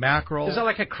and the mackerel. Is that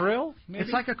like a krill? Maybe?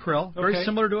 It's like a krill, very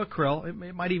similar to a krill.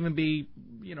 It might even be,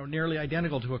 nearly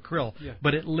identical to a krill. Yeah.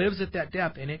 But it lives at that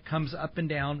depth, and it comes up and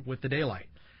down with the daylight.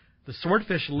 The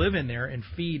swordfish live in there and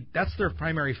feed. That's their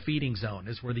primary feeding zone,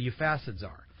 is where the euphasids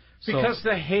are. Because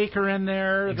the hake are in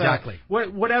there. Exactly.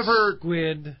 Whatever.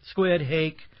 Squid,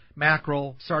 hake,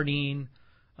 mackerel, sardine,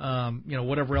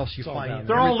 whatever else you find.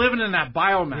 They're all living in that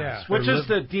biomass, which is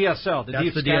the DSL.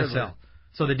 That's the DSL.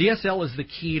 So the DSL is the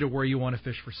key to where you want to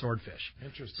fish for swordfish.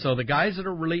 Interesting. So the guys that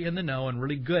are really in the know and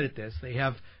really good at this, they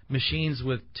have machines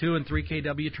with 2 and 3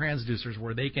 kW transducers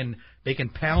where they can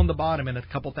pound the bottom in a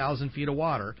couple thousand feet of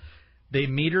water. They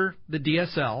meter the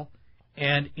DSL.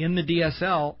 And in the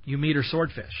DSL, you meter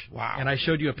swordfish. Wow. And I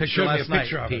showed you a picture last night,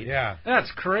 Pete. Yeah.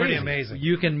 That's crazy. Pretty amazing.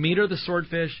 You can meter the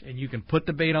swordfish, and you can put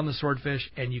the bait on the swordfish,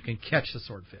 and you can catch the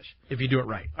swordfish if you do it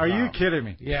right. Are you kidding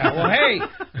me? Yeah. Well, hey,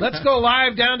 let's go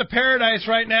live down to Paradise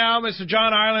right now. Mr.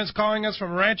 John Ireland's calling us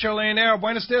from Rancho Leonero.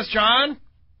 Buenos dias, John.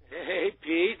 Hey,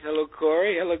 Pete. Hello,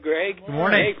 Corey. Hello, Greg. Good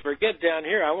morning. Hey, forget down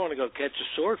here. I want to go catch a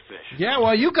swordfish. Yeah,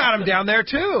 well, you got them down there,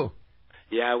 too.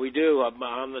 Yeah, we do.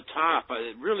 On the top,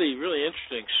 really, really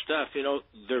interesting stuff.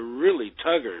 They're really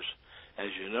tuggers, as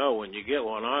you know. When you get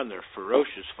one on, they're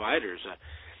ferocious fighters.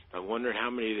 I wonder how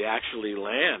many they actually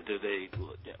land.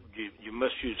 You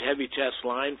must use heavy test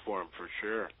line for them for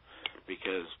sure,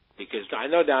 because I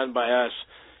know down by us,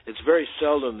 it's very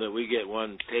seldom that we get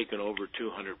one taken over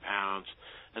 200 pounds,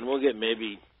 and we'll get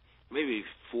maybe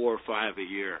 4 or 5 a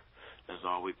year. That's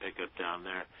all we pick up down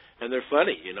there. And they're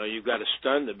funny, you've got to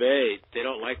stun the bait. They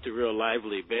don't like the real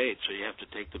lively bait, so you have to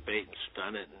take the bait and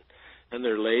stun it. And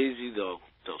they're lazy. They'll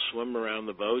swim around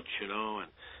the boat, and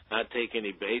not take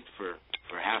any bait for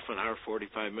half an hour,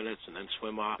 45 minutes, and then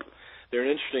swim off. they're an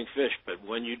interesting fish, but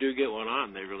when you do get one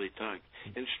on, they really tug.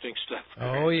 Interesting stuff.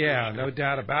 Oh yeah, no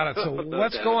doubt about it. So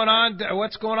what's going on?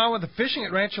 What's going on with the fishing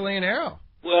at Rancho Leonero?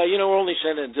 Well, we're only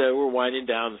we're winding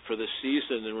down for the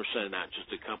season, and we're sending out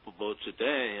just a couple boats a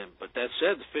day. But that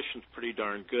said, the fishing's pretty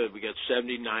darn good. We got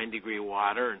 79-degree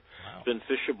water, and It's been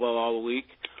fishable all week.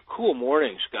 Cool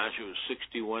mornings. Gosh, it was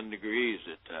 61 degrees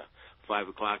at 5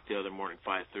 o'clock the other morning,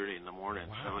 5:30 in the morning.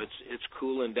 Wow. So it's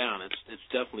cooling down. It's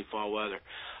definitely fall weather.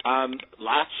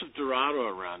 Lots of Dorado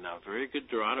around now. Very good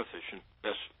Dorado fishing.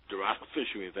 Best Dorado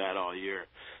fishing we've had all year.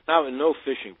 Now, with no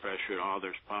fishing pressure at all,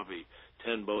 there's probably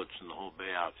 10 boats in the whole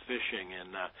bay out fishing,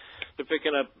 and they're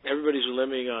picking up. Everybody's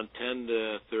limiting on 10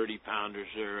 to 30 pounders.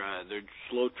 They're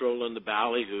slow trolling the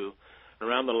ballyhoo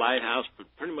around the lighthouse, but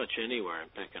pretty much anywhere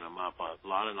and picking them up. A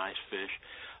lot of nice fish.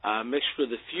 Mixed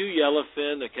with a few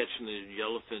yellowfin. They're catching the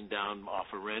yellowfin down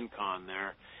off of Rincon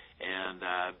there,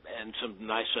 and some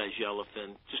nice size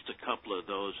yellowfin. Just a couple of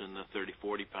those in the 30,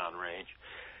 40 pound range,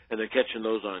 and they're catching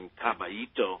those on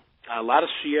Caballito. A lot of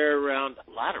Sierra around,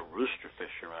 a lot of rooster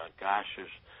fish around. Gosh,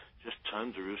 there's just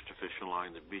tons of rooster fish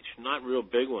along the beach. Not real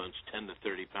big ones, 10 to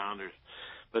 30 pounders,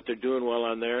 but they're doing well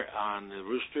on there, on the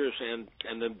roosters and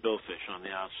then billfish on the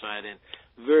outside. And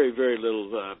very, very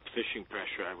little fishing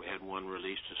pressure. We had one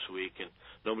released this week, and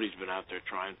nobody's been out there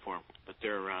trying for them, but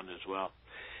they're around as well.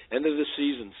 End of the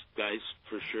seasons, guys,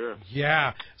 for sure.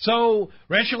 Yeah. So,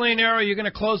 Rancho Leonero, you're going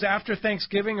to close after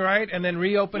Thanksgiving, right? And then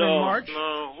reopen in March?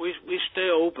 No, we stay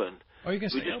open. Oh, you can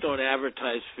stay open? We just open. don't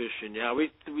advertise fishing. Yeah,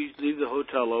 we leave the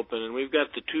hotel open, and we've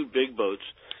got the two big boats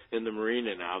in the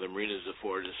marina now. The marina's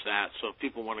afforded us that, so if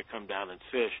people want to come down and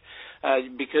fish.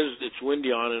 Because it's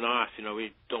windy on and off,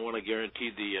 we don't want to guarantee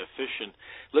the fishing.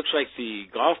 Looks like the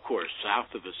golf course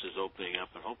south of us is opening up,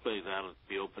 and hopefully that'll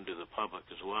be open to the public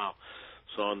as well.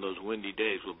 So on those windy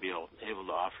days, we'll be able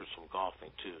to offer some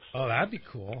golfing, too. So. Oh, that'd be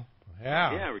cool.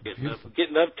 Yeah. Yeah, we're getting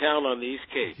uptown on the East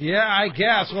Cape. Yeah, I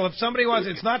guess. Well, if somebody wants,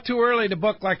 it's not too early to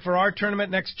book, like for our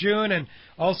tournament next June, and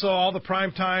also all the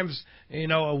prime times,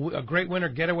 a great winter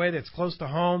getaway that's close to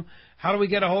home. How do we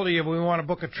get a hold of you if we want to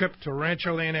book a trip to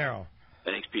Rancho Leonero?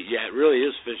 Thanks, Pete. Yeah, it really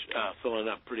is filling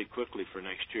up pretty quickly for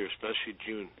next year, especially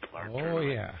June. Oh,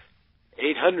 yeah.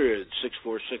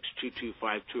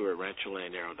 800-646-2252 or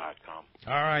rancholeonero.com.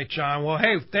 All right, John. Well,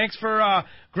 hey, thanks for a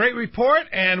great report,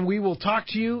 and we will talk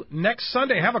to you next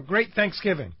Sunday. Have a great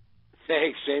Thanksgiving.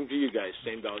 Thanks. Same to you guys.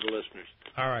 Same to all the listeners.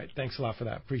 All right. Thanks a lot for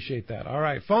that. Appreciate that. All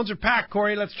right. Phones are packed,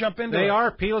 Corey. Let's jump into it. They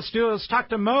are, Pete. Let's do it. Let's talk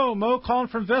to Mo. Mo calling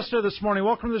from Vista this morning.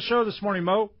 Welcome to the show this morning,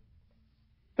 Mo.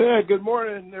 Hey, good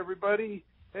morning, everybody.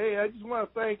 Hey, I just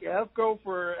want to thank AFTCO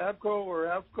for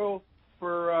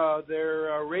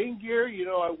their rain gear.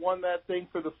 I won that thing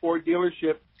for the Ford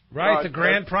dealership. Right, the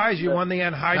grand prize. You won the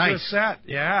Anhydrous set.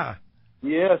 Yeah.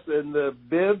 Yes, and the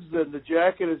bibs and the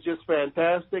jacket is just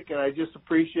fantastic, and I just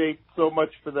appreciate so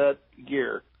much for that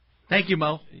gear. Thank you,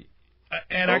 Mo.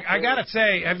 And okay. I got to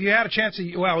say, have you had a chance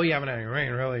to, well, we haven't had any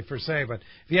rain, really, per se, but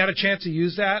have you had a chance to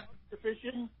use that? Lobster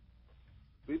fishing?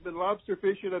 We've been lobster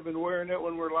fishing. I've been wearing it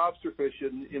when we're lobster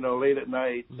fishing, late at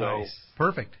night. So. Nice.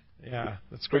 Perfect. Yeah,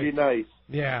 that's great. Pretty nice.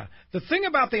 Yeah. The thing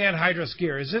about the Anhydrous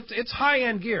gear is it's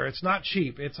high-end gear. It's not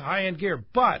cheap. It's high-end gear,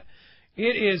 but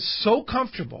it is so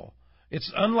comfortable.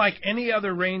 It's unlike any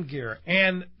other rain gear,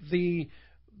 and the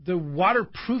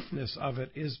waterproofness of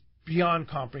it is beyond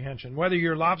comprehension. Whether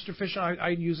you're lobster fishing, I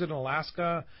use it in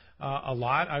Alaska a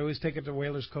lot. I always take it to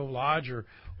Whalers Cove Lodge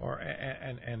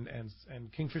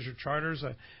and Kingfisher Charters.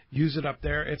 I use it up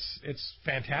there. It's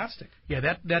fantastic. Yeah,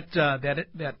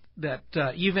 that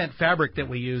event fabric that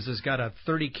we use has got a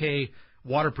 30K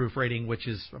waterproof rating, which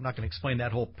is, I'm not going to explain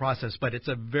that whole process, but it's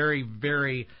a very,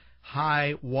 very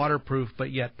high waterproof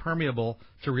but yet permeable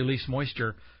to release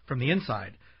moisture from the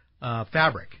inside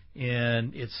fabric,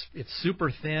 and it's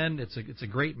super thin. It's a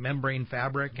great membrane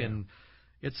fabric, and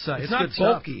it's not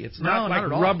bulky. It's not like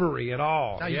not rubbery at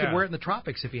all. No, you could wear it in the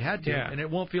tropics if you had to, yeah. and it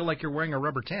won't feel like you're wearing a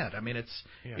rubber tent. I mean, it's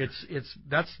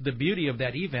that's the beauty of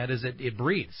that event, is it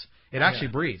breathes. It actually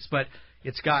breathes, but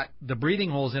it's got the breathing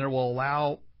holes in it will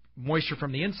allow moisture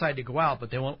from the inside to go out,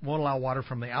 but they won't allow water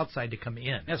from the outside to come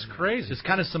in. That's crazy. It's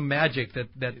kind of some magic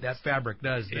that fabric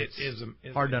does. It's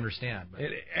hard to understand.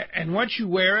 And once you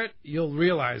wear it, you'll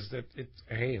realize that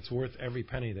it's worth every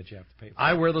penny that you have to pay for.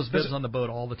 I wear those bibs on the boat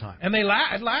all the time, and it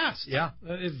lasts. Yeah,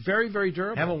 it's very, very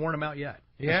durable. I haven't worn them out yet.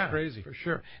 Yeah, it's crazy for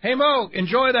sure. Hey Mo,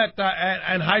 enjoy that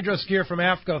Anhydrous gear from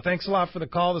AFTCO. Thanks a lot for the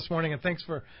call this morning, and thanks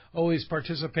for always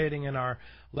participating in our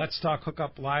Let's Talk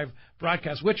Hookup live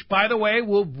broadcast, which, by the way,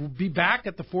 will be back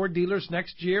at the Ford dealers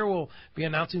next year. We'll be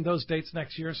announcing those dates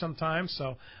next year sometime.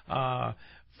 So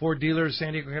Ford dealers,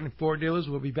 San Diego County Ford dealers,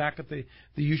 will be back at the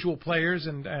usual players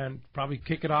and probably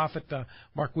kick it off at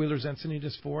Mark Wheeler's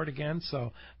Encinitas Ford again.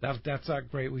 So that's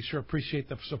great. We sure appreciate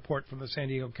the support from the San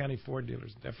Diego County Ford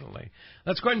dealers, definitely.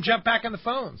 Let's go ahead and jump back on the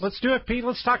phones. Let's do it, Pete.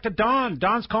 Let's talk to Don.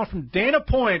 Don's calling from Dana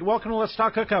Point. Welcome to Let's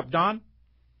Talk Hookup, Don.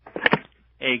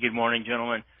 Hey, good morning,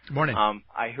 gentlemen. Good morning.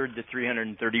 I heard the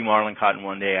 330 Marlin caught in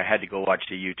one day. I had to go watch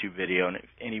the YouTube video, and if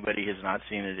anybody has not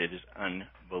seen it, it is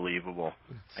unbelievable.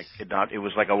 I could not. It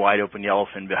was like a wide open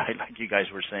yellowfin bite, like you guys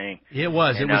were saying. It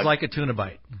was. And it was like a tuna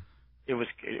bite. It was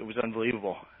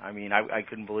unbelievable. I mean, I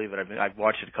couldn't believe it. I've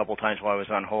watched it a couple times while I was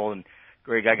on hold. And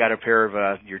Greg, I got a pair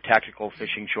of your tactical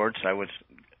fishing shorts. I was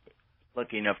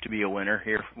lucky enough to be a winner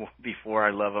here before.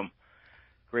 I love them.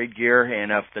 Great gear,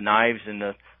 and if the knives and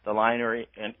the liner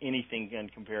and anything in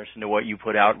comparison to what you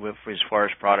put out with as far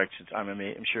as products, I'm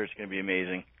sure it's going to be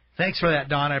amazing. Thanks for that,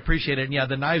 Don. I appreciate it. And yeah,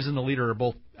 the knives and the leader are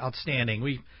both outstanding.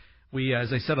 We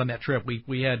as I said on that trip,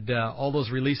 we had all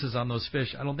those releases on those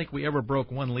fish. I don't think we ever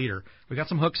broke one leader. We got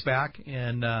some hooks back,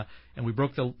 and we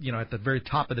broke at the very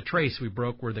top of the trace, we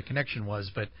broke where the connection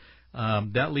was. But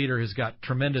that leader has got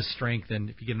tremendous strength, and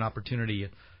if you get an opportunity,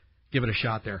 give it a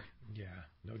shot there. Yeah.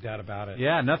 No doubt about it.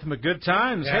 Yeah, nothing but good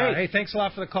times. Yeah, hey, thanks a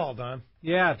lot for the call, Don.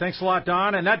 Yeah, thanks a lot,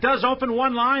 Don. And that does open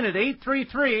one line at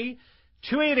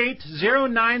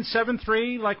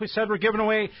 833-288-0973. Like we said, we're giving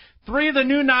away 3 of the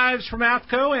new knives from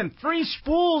AFTCO and 3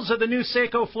 spools of the new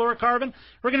Seiko fluorocarbon.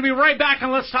 We're going to be right back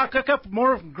on Let's Talk Hookup.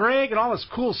 More of Greg and all this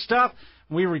cool stuff.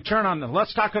 We return on the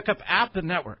Let's Talk Hookup app and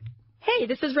network. Hey,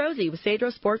 this is Rosie with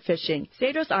Cedros Sport Fishing.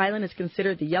 Cedros Island is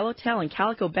considered the yellowtail and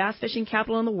calico bass fishing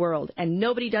capital in the world, and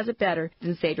nobody does it better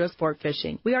than Cedros Sport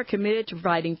Fishing. We are committed to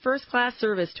providing first-class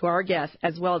service to our guests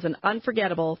as well as an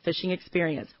unforgettable fishing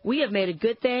experience. We have made a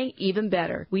good thing even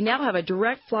better. We now have a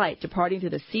direct flight departing to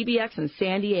the CBX in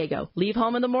San Diego. Leave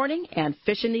home in the morning and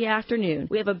fish in the afternoon.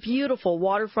 We have a beautiful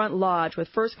waterfront lodge with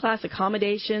first-class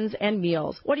accommodations and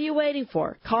meals. What are you waiting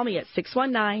for? Call me at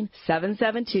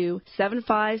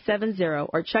 619-772-7570.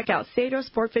 Or check out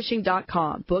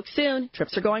CedrosSportFishing.com. Book soon.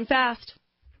 Trips are going fast.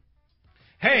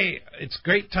 Hey, it's a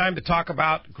great time to talk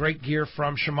about great gear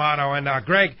from Shimano. And,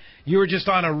 Greg, you were just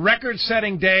on a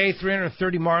record-setting day,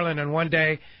 330 marlin in one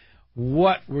day.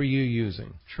 What were you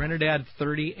using? Trinidad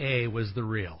 30A was the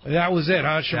reel. That was it,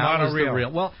 huh? Shimano that was reel. The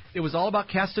reel. Well, it was all about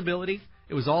castability.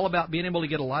 It was all about being able to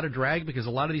get a lot of drag because a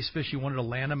lot of these fish you wanted to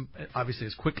land them, obviously,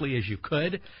 as quickly as you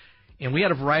could. And we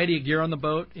had a variety of gear on the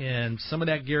boat, and some of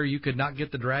that gear you could not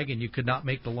get the drag and you could not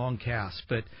make the long cast.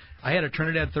 But I had a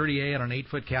Trinidad 30A on an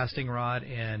 8-foot casting rod,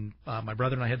 and my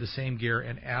brother and I had the same gear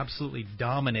and absolutely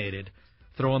dominated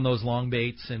throwing those long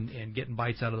baits and getting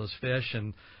bites out of those fish.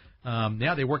 And,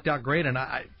 they worked out great. And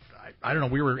I don't know,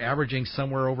 we were averaging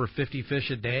somewhere over 50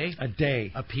 fish a day. A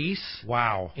day. A piece.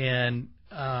 Wow. And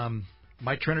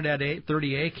my Trinidad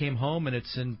 30A came home, and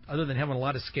other than having a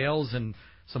lot of scales and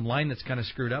some line that's kind of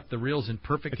screwed up, the reel's in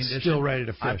perfect condition. It's still ready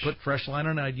to fish. I put fresh line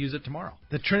on it, and I'd use it tomorrow.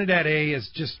 The Trinidad A is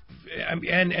just,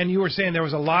 and you were saying there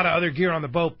was a lot of other gear on the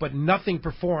boat, but nothing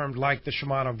performed like the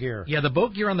Shimano gear. Yeah, the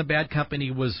boat gear on the Bad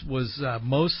Company was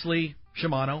mostly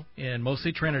Shimano and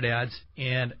mostly Trinidad's,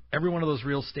 and every one of those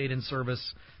reels stayed in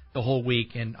service the whole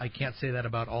week, and I can't say that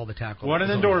about all the tackle. What an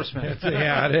endorsement.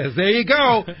 Yeah, it is. There you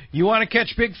go. You want to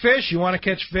catch big fish? You want to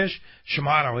catch fish?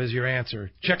 Shimano is your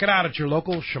answer. Check it out at your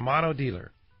local Shimano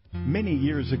dealer. Many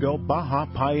years ago, Baja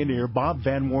pioneer Bob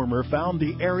Van Wormer found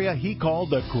the area he called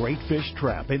the Great Fish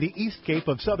Trap in the East Cape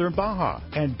of southern Baja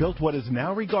and built what is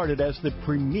now regarded as the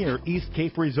premier East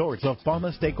Cape resorts of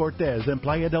Palmas de Cortez and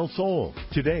Playa del Sol.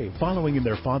 Today, following in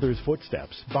their father's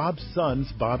footsteps, Bob's sons,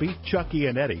 Bobby, Chucky,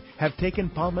 and Eddie, have taken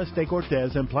Palmas de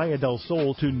Cortez and Playa del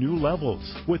Sol to new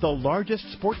levels with the largest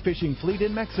sport fishing fleet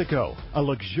in Mexico, a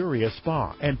luxurious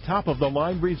spa, and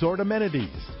top-of-the-line resort amenities.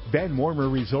 Van Wormer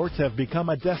Resorts have become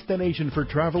a destination for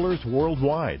travelers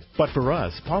worldwide. But for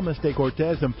us, Palmas de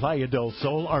Cortez and Playa del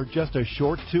Sol are just a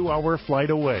short 2-hour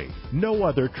flight away. No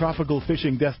other tropical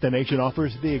fishing destination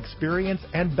offers the experience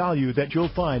and value that you'll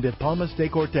find at Palmas de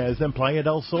Cortez and Playa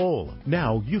del Sol.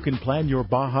 Now you can plan your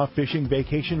Baja fishing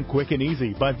vacation quick and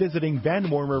easy by visiting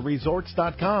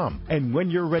VanWormerResorts.com. And when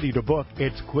you're ready to book,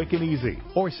 it's quick and easy.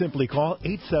 Or simply call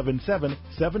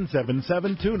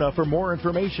 877-777-TUNA for more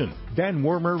information. Van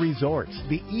Wormer Resorts,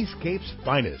 the East Cape's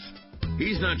finest.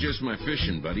 He's not just my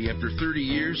fishing buddy. After 30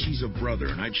 years, he's a brother,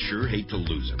 and I'd sure hate to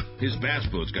lose him. His bass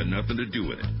boat's got nothing to do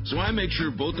with it. So I make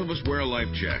sure both of us wear a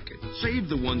life jacket. Save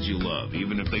the ones you love,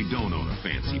 even if they don't own a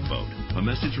fancy boat. A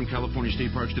message from California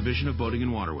State Parks Division of Boating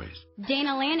and Waterways.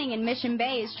 Dana Landing in Mission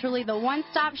Bay is truly the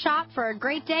one-stop shop for a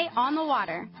great day on the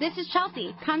water. This is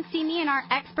Chelsea. Come see me and our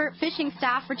expert fishing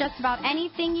staff for just about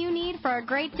anything you need for a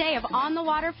great day of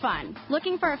on-the-water fun.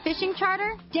 Looking for a fishing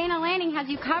charter? Dana Landing has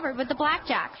you covered with the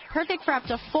Blackjacks, perfect for up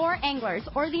to 4 anglers,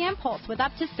 or the Impulse with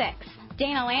up to 6.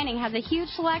 Dana Landing has a huge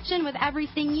selection with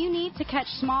everything you need to catch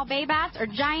small bay bass or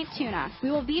giant tuna.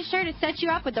 We will be sure to set you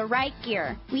up with the right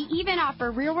gear. We even offer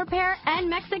reel repair and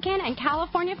Mexican and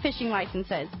California fishing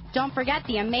licenses. Don't forget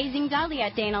the amazing deli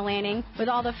at Dana Landing with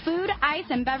all the food, ice,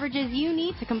 and beverages you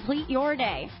need to complete your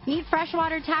day. Need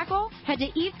freshwater tackle? Head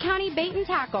to East County Bait and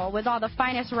Tackle with all the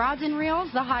finest rods and reels,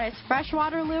 the hottest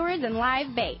freshwater lures, and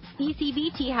live bait.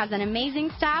 ECBT has an amazing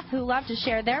staff who love to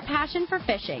share their passion for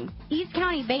fishing. East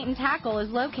County Bait and Tackle is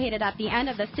located at the end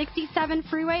of the 67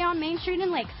 freeway on Main Street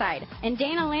in Lakeside, and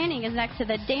Dana Landing is next to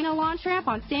the Dana Launch Ramp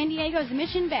on San Diego's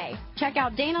Mission Bay. Check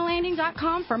out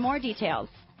danalanding.com for more details.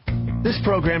 This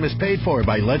program is paid for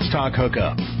by Let's Talk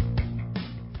Hookup.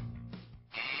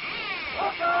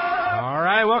 All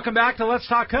right, welcome back to Let's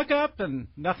Talk Hookup, and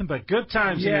nothing but good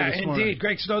times yeah, here this morning. Indeed.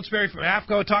 Greg Stotesbury from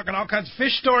AFTCO talking all kinds of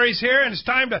fish stories here, and it's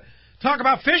time to talk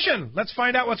about fishing. Let's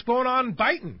find out what's going on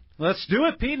biting. Let's do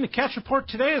it, Pete. And the Catch Report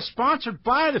today is sponsored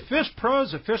by the Fish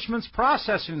Pros of Fisherman's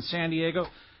Processing in San Diego.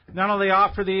 Not only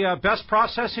offer the best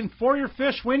processing for your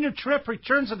fish when your trip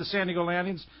returns to the San Diego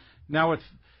landings, now with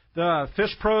the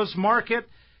Fish Pros Market,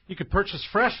 you can purchase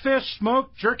fresh fish,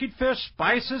 smoked, jerkied fish,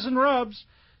 spices, and rubs,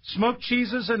 smoked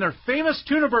cheeses, and their famous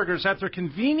tuna burgers at their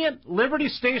convenient Liberty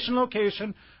Station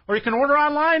location, or you can order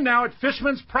online now at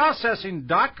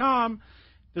fishmansprocessing.com.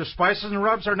 Their spices and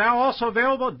rubs are now also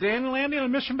available at Dana Landing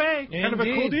and Mission Bay. Kind of a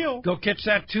cool deal. Go catch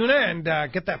that tuna and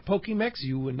get that poke mix.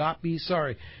 You would not be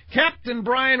sorry. Captain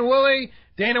Brian Woolley,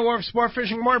 Dana Wharf Sport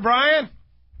Fishing. Good morning, Brian.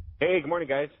 Hey, good morning,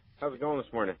 guys. How's it going this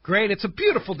morning? Great. It's a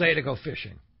beautiful day to go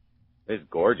fishing. It's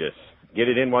gorgeous. Get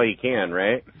it in while you can,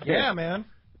 right? Yeah, man.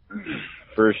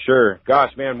 For sure.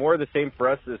 Gosh, man, more of the same for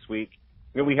us this week.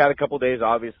 You know, we had a couple days,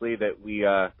 obviously, that we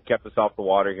kept us off the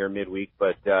water here midweek,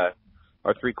 but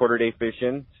our 3/4 day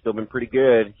fishing still been pretty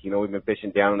good. You know, we've been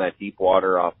fishing down in that deep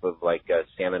water off of like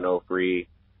San Onofre,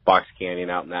 Box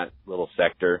Canyon out in that little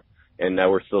sector. And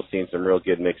we're still seeing some real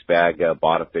good mixed bag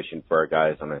bottom fishing for our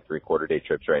guys on our 3/4 day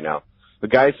trips right now. The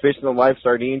guys fishing the live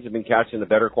sardines have been catching the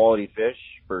better quality fish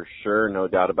for sure, no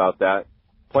doubt about that.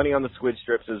 Plenty on the squid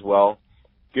strips as well.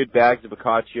 Good bags of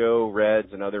Bocaccio,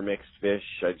 reds, and other mixed fish,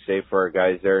 I'd say, for our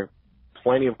guys there.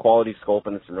 Plenty of quality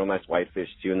sculpin and some real nice whitefish,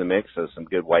 too, in the mix, so some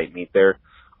good white meat there.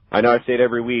 I know I say it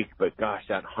every week, but gosh,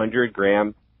 that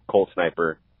 100-gram Colt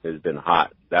Sniper has been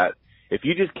hot. That if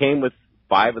you just came with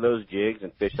 5 of those jigs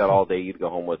and fished that all day, you'd go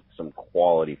home with some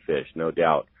quality fish, no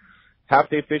doubt.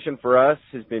 Half-day fishing for us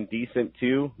has been decent,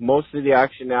 too. Most of the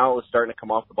action now is starting to come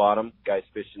off the bottom. Guys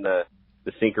fishing the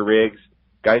sinker rigs.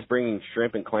 Guys bringing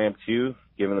shrimp and clam, too,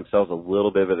 giving themselves a little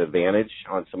bit of an advantage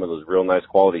on some of those real nice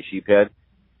quality sheephead.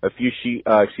 A few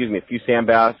sand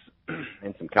bass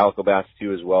and some calico bass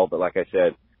too as well. But like I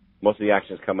said, most of the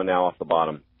action is coming now off the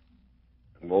bottom.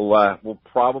 We'll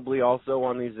probably also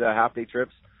on these half-day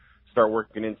trips start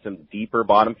working in some deeper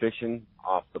bottom fishing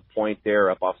off the point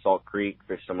there, up off Salt Creek,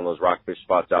 fish some of those rockfish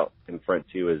spots out in front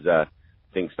too as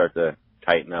things start to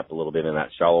tighten up a little bit in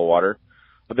that shallow water.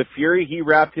 But the Fury, he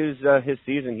wrapped his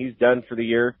season. He's done for the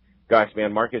year. Gosh,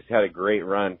 man, Marcus had a great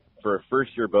run. For a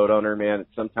first-year boat owner, man,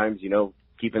 sometimes, you know,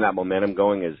 keeping that momentum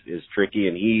going is tricky,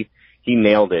 and he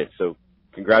nailed it. So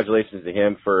congratulations to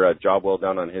him for a job well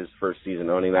done on his first season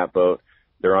owning that boat.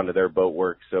 They're onto their boat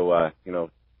work. So, you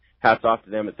know, hats off to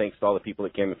them, and thanks to all the people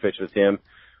that came and fished with him.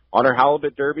 On our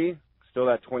halibut derby, still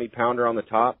that 20-pounder on the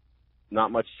top.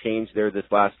 Not much change there this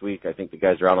last week. I think the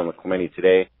guys are out on the Clemente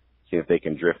today, seeing if they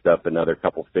can drift up another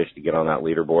couple fish to get on that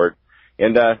leaderboard.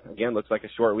 And, again, looks like a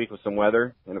short week with some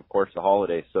weather and, of course, the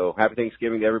holiday. So happy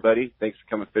Thanksgiving to everybody. Thanks for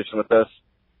coming fishing with us.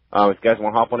 If you guys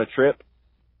want to hop on a trip,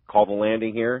 call the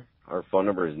landing here. Our phone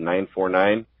number is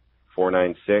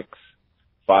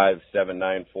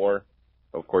 949-496-5794.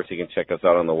 Of course, you can check us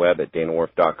out on the web at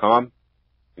danawharf.com.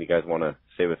 If you guys want to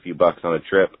save a few bucks on a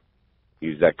trip,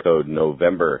 use that code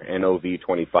November,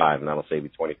 NOV25, and that'll save you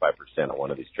 25% on one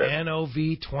of these trips.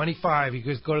 NOV25. You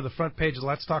guys go to the front page of the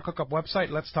Let's Talk Hookup website,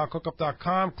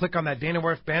 letstalkhookup.com. Click on that Dana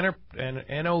Wharf banner, and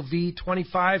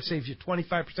NOV25 saves you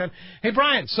 25%. Hey,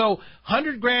 Brian, so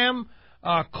 100-gram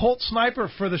Colt Sniper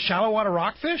for the shallow water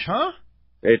rockfish, huh?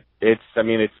 It's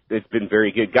been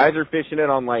very good. Guys are fishing it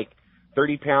on, like,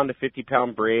 30-pound to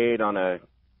 50-pound braid on an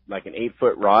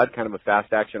 8-foot rod, kind of a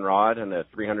fast-action rod, and a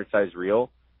 300-size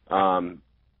reel.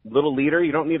 Little leader.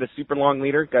 You don't need a super long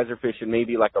leader. Guys are fishing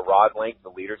maybe like a rod length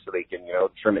of leader so they can,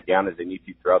 trim it down as they need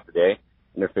to throughout the day.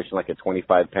 And they're fishing like a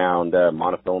 25-pound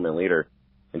monofilament leader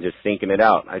and just sinking it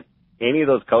out. Any of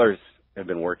those colors have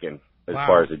been working as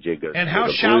far as a jig goes. And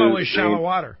how shallow is shallow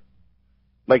water?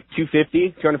 Like 250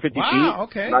 feet. Wow,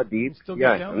 okay. Not deep. Still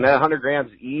Yeah, good and that 100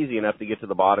 grams is easy enough to get to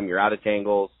the bottom. You're out of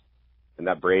tangles. And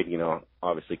that braid,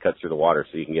 obviously cuts through the water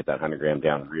so you can get that 100 gram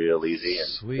down real easy. And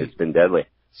Sweet. It's been deadly.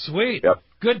 Sweet. Yep.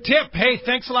 Good tip. Hey,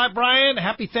 thanks a lot, Brian.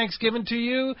 Happy Thanksgiving to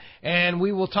you. And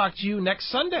we will talk to you next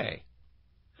Sunday.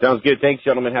 Sounds good. Thanks,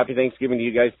 gentlemen. Happy Thanksgiving to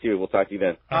you guys, too. We'll talk to you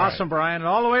then. Awesome, Brian. And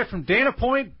all the way from Dana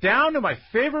Point down to my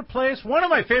favorite place, one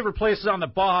of my favorite places on the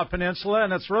Baja Peninsula,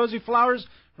 and that's Rosie Flowers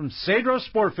from Cedros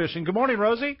Sport Fishing. Good morning,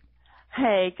 Rosie.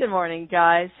 Hey, good morning,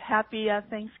 guys. Happy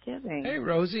Thanksgiving. Hey,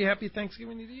 Rosie. Happy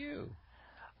Thanksgiving to you.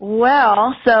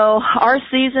 Well, so our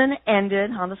season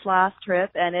ended on this last trip,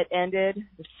 and it ended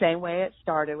the same way it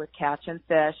started, with catching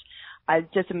fish.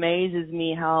 It just amazes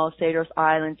me how Cedros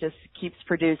Island just keeps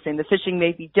producing. The fishing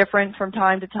may be different from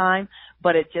time to time,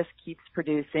 but it just keeps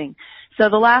producing. So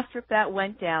the last trip that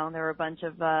went down, there were a bunch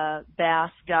of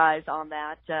bass guys on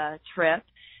that trip.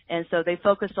 And so they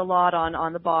focused a lot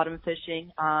on the bottom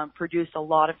fishing, produced a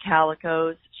lot of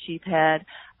calicos, sheephead,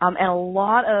 and a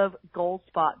lot of gold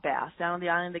spot bass. Down on the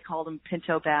island they call them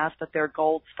pinto bass, but they're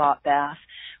gold spot bass.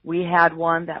 We had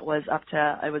one that was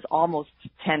it was almost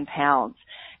 10 pounds.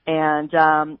 And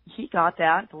he got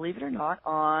that, believe it or not,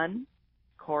 on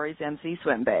Corey's MC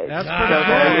Swim Bays. That's so pretty there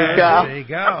cool. you There you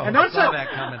go. And that's saw that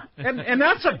coming. and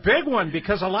that's a big one,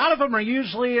 because a lot of them are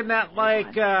usually in that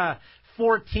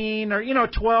 14 or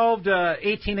 12 to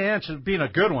 18 inches being a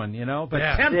good one, But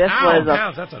 10 this pounds,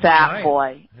 was that's a fat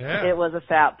boy. Yeah. It was a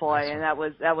fat boy, and that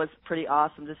was pretty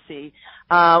awesome to see.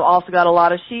 Also got a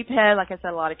lot of sheephead, like I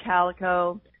said, a lot of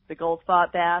calico, the gold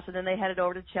spot bass, and then they headed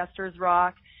over to Chester's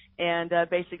Rock and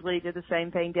basically did the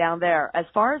same thing down there. As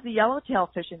far as the yellowtail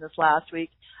fishing this last week,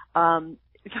 kind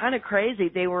of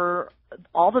crazy.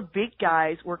 All the big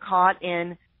guys were caught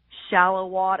in shallow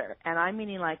water, and I'm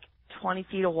meaning like 20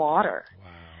 feet of water.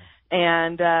 Wow.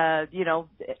 And,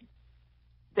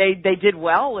 they did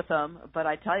well with them, but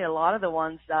I tell you, a lot of the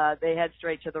ones, they head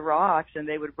straight to the rocks and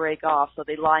they would break off. So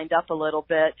they lined up a little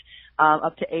bit,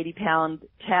 up to 80-pound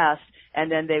test,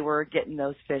 and then they were getting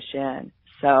those fish in.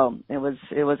 So it was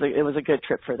a good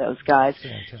trip for those guys.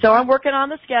 Fantastic. So I'm working on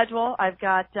the schedule. I've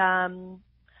got a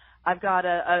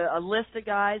list of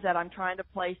guys that I'm trying to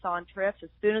place on trips. As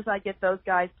soon as I get those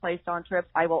guys placed on trips,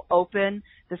 I will open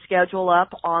the schedule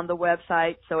up on the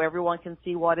website so everyone can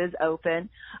see what is open.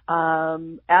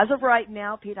 As of right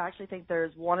now, Pete, I actually think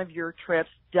there's one of your trips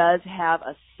does have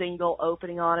a single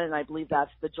opening on it, and I believe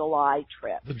that's the July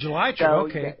trip. The July trip, so,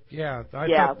 okay. Yeah.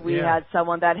 We had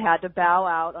someone that had to bow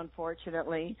out,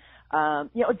 unfortunately.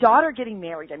 Daughter getting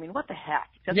married. I mean, what the heck?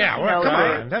 Come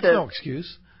on. That's no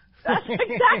excuse.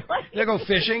 Exactly. They go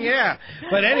fishing, yeah.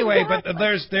 But anyway, but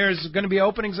there's going to be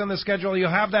openings on the schedule.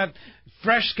 You'll have that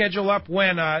fresh schedule up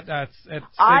when at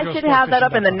I should have that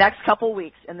up in the next couple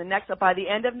weeks. By the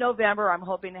end of November, I'm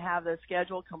hoping to have the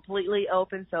schedule completely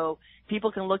open so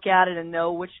people can look at it and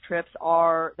know which trips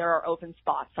there are open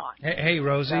spots on. Hey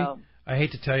Rosie, I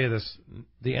hate to tell you this,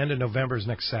 the end of November is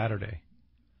next Saturday.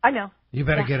 I know. You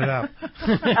better get it up.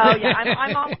 Oh yeah,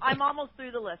 I'm almost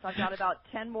through the list. I've got about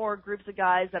 10 more groups of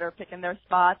guys that are picking their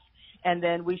spots, and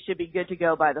then we should be good to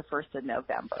go by the 1st of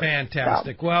November.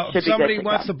 Fantastic. So, well, if somebody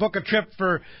wants to book a trip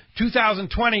for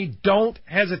 2020, don't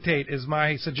hesitate is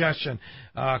my suggestion.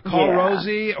 Call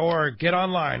Rosie or get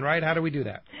online, right? How do we do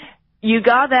that? You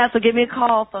got that, so give me a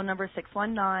call. Phone number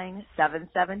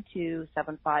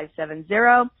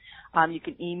 619-772-7570. You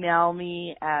can email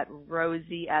me at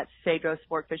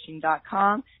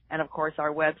rosie@cedrosportfishing.com, and, of course,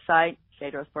 our website,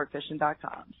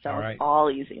 cedrosportfishing.com. So it's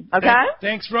all easy. Okay?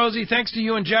 Thanks, Rosie. Thanks to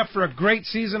you and Jeff for a great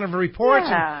season of reports.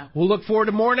 Yeah. And we'll look forward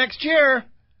to more next year.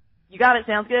 You got it.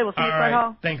 Sounds good. We'll see you at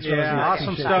home. Thanks, Rosie.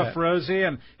 Awesome stuff, Rosie.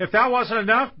 And if that wasn't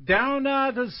enough, down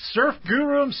the surf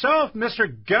guru himself, Mr.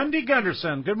 Gundy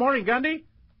Gunderson. Good morning, Gundy.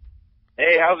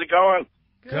 Hey, how's it going?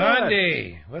 Good.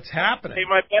 Gundy, what's happening? Hey,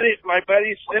 my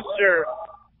buddy's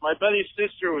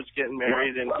sister was getting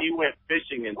married, and he went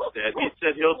fishing instead. He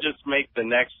said he'll just make the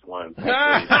next one.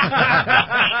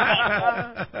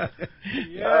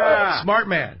 Yeah, smart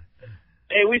man.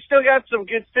 Hey, we still got some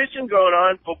good fishing going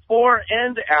on before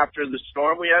and after the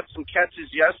storm. We had some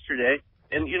catches yesterday.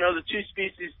 And, the two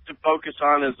species to focus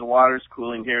on as the water's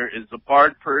cooling here is the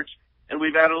barred perch and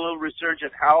we've had a little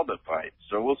resurgent halibut bite.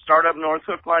 So we'll start up north.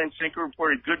 Hook, line, sinker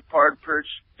reported good hard perch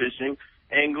fishing.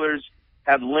 Anglers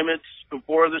had limits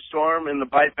before the storm, and the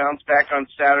bite bounced back on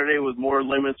Saturday with more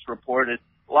limits reported.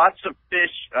 Lots of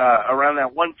fish around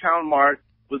that 1 pound mark,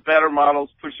 with better models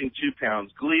pushing 2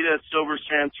 pounds. Galita, Silver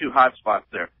Strand, 2 hot spots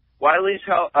there. Wiley's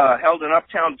held an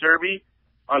uptown derby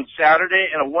on Saturday,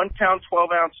 and a 1 pound,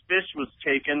 12-ounce fish was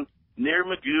taken near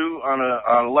Magoo on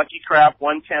a Lucky Crap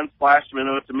 110 flash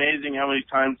minnow. It's amazing how many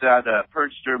times that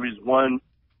perch derby's won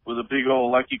with a big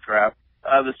old Lucky Crap.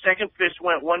 The second fish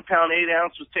went 1 pound, 8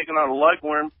 ounce, was taken on a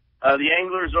lugworm. The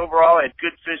anglers overall had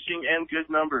good fishing and good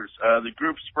numbers. The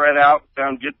group spread out,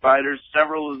 found good biters.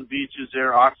 Several of the beaches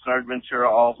there, Oxnard, Ventura,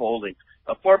 all holding.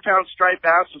 A 4 pound striped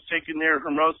bass was taken near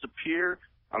Hermosa Pier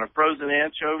on a frozen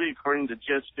anchovy, according to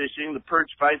Just Fishing. The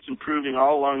perch bites improving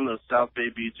all along those South Bay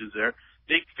beaches there.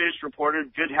 Big Fish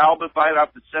reported good halibut bite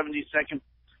off the 72nd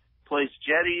place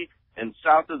jetty and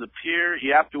south of the pier.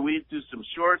 You have to weed through some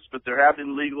shorts, but there have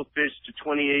been legal fish to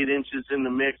 28 inches in the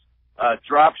mix.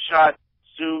 Drop shot,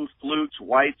 Soon, flukes,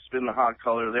 white's been the hot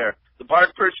color there. The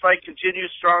barred perch fight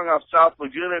continues strong off South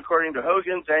Laguna, according to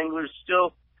Hogan's. Anglers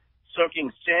still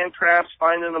soaking sand crabs,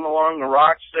 finding them along the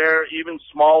rocks there. Even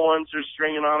small ones are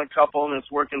stringing on a couple, and it's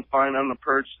working fine on the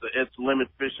perch. It's limit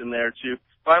fishing there, too.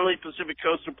 Finally, Pacific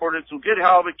Coast reported some good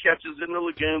halibut catches in the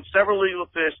lagoon. Several legal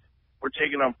fish were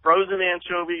taken on frozen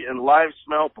anchovy and live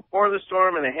smelt before the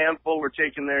storm, and a handful were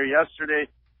taken there yesterday.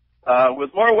 With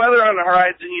more weather on the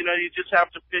horizon, you just have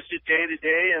to fish it day to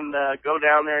day and go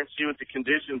down there and see what the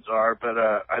conditions are. But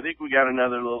I think we got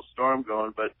another little storm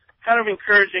going. But kind of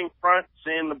encouraging front,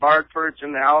 seeing the barred perch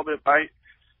and the halibut bite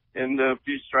and the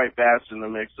few striped bass in the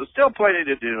mix. So still plenty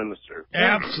to do in the surf.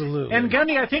 Absolutely. And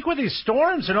Gundy, I think with these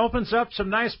storms, it opens up some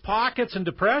nice pockets and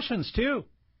depressions too.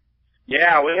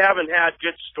 Yeah, we haven't had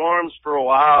good storms for a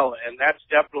while, and that's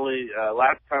definitely,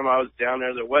 last time I was down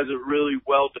there wasn't really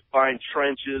well-defined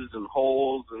trenches and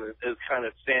holes, and it kind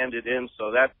of sanded in,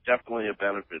 so that's definitely a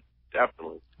benefit.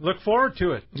 Definitely. Look forward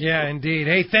to it. Yeah, indeed.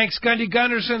 Hey, thanks, Gundy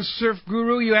Gunderson, Surf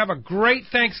Guru. You have a great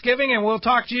Thanksgiving, and we'll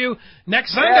talk to you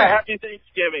next Sunday. Yeah, happy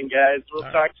Thanksgiving, guys. We'll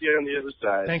talk to you on the other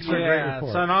side. Thanks for a great report.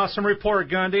 It's an awesome report,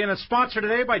 Gundy, and it's sponsored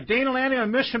today by Dana Landing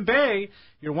on Mission Bay,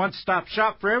 your one-stop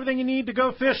shop for everything you need to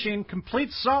go fishing.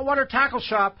 Complete saltwater tackle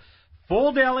shop,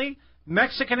 full deli,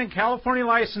 Mexican and California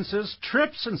licenses,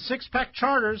 trips and six-pack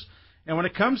charters. And when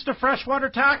it comes to freshwater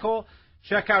tackle,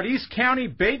 check out East County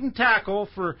Bait and Tackle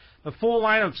for the full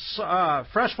line of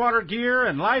freshwater gear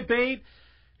and live bait.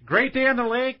 Great day on the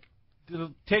lake.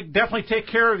 It'll definitely take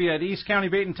care of you at East County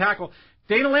Bait and Tackle.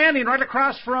 Dana Landing, right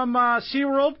across from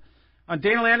SeaWorld, on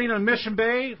Dana Landing on Mission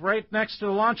Bay, right next to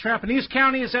the launch ramp. And East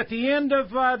County is at the end of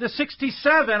the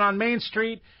 67 on Main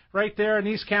Street, right there in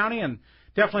East County, and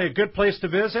definitely a good place to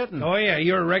visit. And, oh, yeah,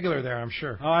 you're a regular there, I'm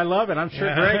sure. Oh, I love it. I'm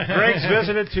sure Greg's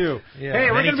visited, too. Yeah,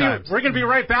 hey, we're going to be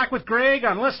right back with Greg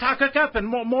on Let's Talk Hookup and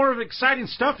more of exciting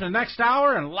stuff in the next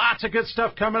hour and lots of good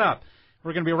stuff coming up.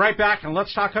 We're going to be right back on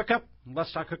Let's Talk Hookup,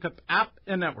 Let's Talk Hookup app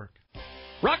and network.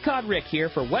 Rock Cod Rick here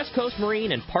for West Coast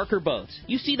Marine and Parker Boats.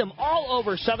 You see them all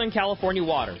over Southern California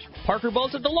waters. Parker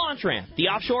Boats at the launch ramp, the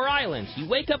offshore islands. You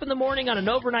wake up in the morning on an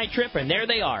overnight trip and there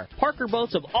they are. Parker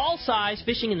Boats of all size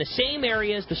fishing in the same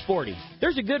area as the sporties.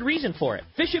 There's a good reason for it.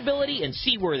 Fishability and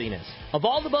seaworthiness. Of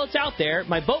all the boats out there,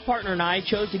 my boat partner and I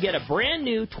chose to get a brand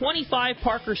new 25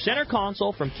 Parker center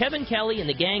console from Kevin Kelly and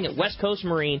the gang at West Coast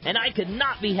Marine, and I could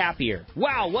not be happier.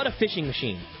 Wow, what a fishing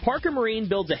machine. Parker Marine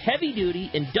builds a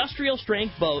heavy-duty,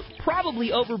 industrial-strength boat,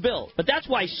 probably overbuilt, but that's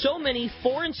why so many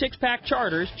 4- and 6-pack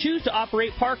charters choose to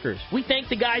operate Parkers. We thank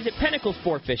the guys at Pinnacle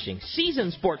Sport Fishing,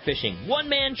 Season Sport Fishing,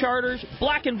 One-Man Charters,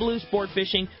 Black and Blue Sport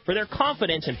Fishing for their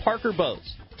confidence in Parker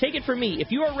boats. Take it from me,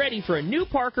 if you are ready for a new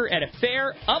Parker at a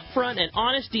fair, upfront, and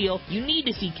honest deal, you need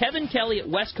to see Kevin Kelly at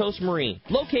West Coast Marine,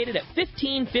 located at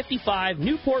 1555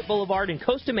 Newport Boulevard in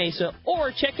Costa Mesa,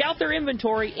 or check out their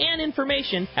inventory and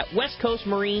information at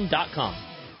westcoastmarine.com.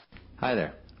 Hi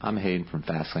there. I'm Hayden from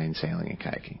Fast Lane Sailing and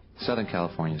Kayaking, Southern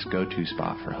California's go-to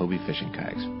spot for Hobie fishing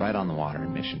kayaks, right on the water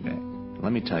in Mission Bay.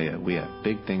 Let me tell you, we have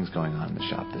big things going on in the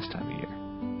shop this time of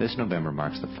year. This November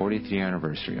marks the 40th year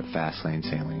anniversary of Fast Lane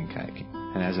Sailing and Kayaking.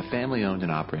 And as a family-owned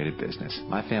and operated business,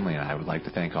 my family and I would like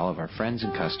to thank all of our friends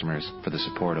and customers for the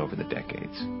support over the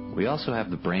decades. We also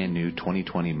have the brand new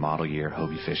 2020 model year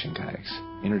Hobie fishing kayaks,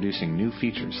 introducing new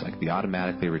features like the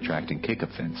automatically retracting kick-up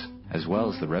fins, as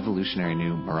well as the revolutionary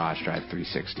new Mirage Drive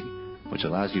 360, which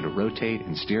allows you to rotate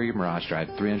and steer your Mirage Drive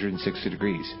 360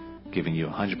 degrees, giving you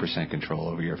 100% control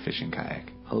over your fishing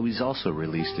kayak. Hobie's also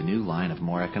released a new line of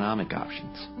more economic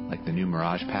options, like the new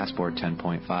Mirage Passport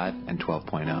 10.5 and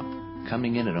 12.0.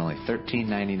 coming in at only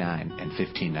 $13.99 and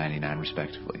 $15.99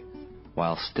 respectively,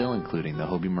 while still including the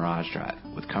Hobie Mirage Drive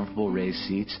with comfortable raised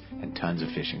seats and tons of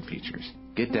fishing features.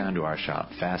 Get down to our shop,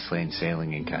 Fast Lane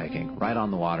Sailing and Kayaking, right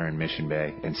on the water in Mission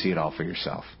Bay, and see it all for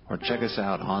yourself. Or check us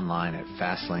out online at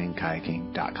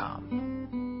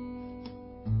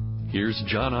fastlane.kayaking.com. Here's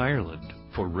John Ireland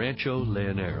for Rancho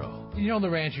Leonero. You know, the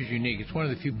ranch is unique. It's one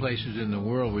of the few places in the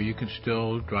world where you can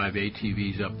still drive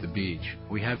ATVs up the beach.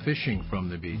 We have fishing from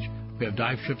the beach. We have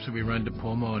dive trips that we run to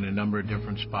Pomo in a number of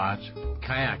different spots.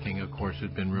 Kayaking, of course, has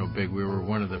been real big. We were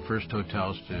one of the first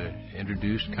hotels to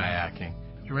introduce kayaking.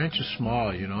 The ranch is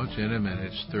small, you know, it's intimate,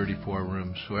 it's 34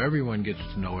 rooms, so everyone gets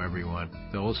to know everyone.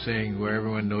 The old saying, where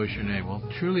everyone knows your name. Well,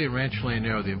 truly at Rancho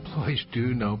Leonero, the employees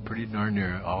do know pretty darn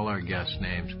near all our guests'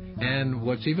 names. And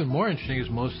what's even more interesting is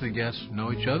most of the guests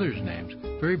know each other's names.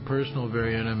 Very personal,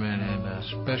 very intimate, and a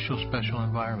special, special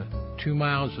environment. 2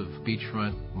 miles of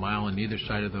beachfront, a mile on either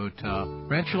side of the hotel.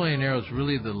 Rancho Leonero is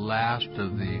really the last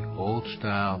of the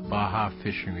old-style Baja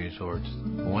fishing resorts.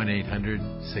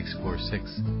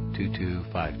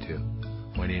 1-800-646-2252.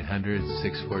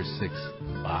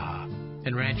 1-800-646-BAJA.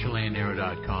 And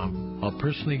RanchoLeonero.com. I'll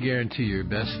personally guarantee your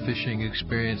best fishing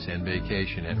experience and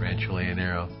vacation at Rancho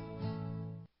Leonero.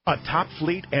 A top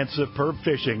fleet and superb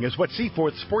fishing is what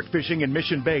Seaforth Sport Fishing in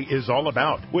Mission Bay is all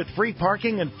about. With free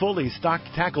parking and fully stocked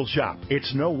tackle shop,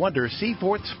 it's no wonder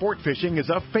Seaforth Sport Fishing is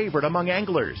a favorite among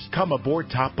anglers. Come aboard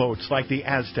top boats like the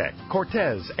Aztec,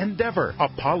 Cortez, Endeavor,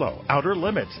 Apollo, Outer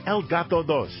Limits, El Gato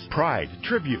Dos, Pride,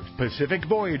 Tribute, Pacific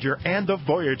Voyager, and the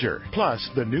Voyager. Plus,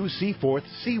 the new Seaforth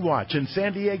Sea Watch in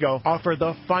San Diego offer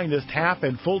the finest half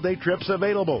and full day trips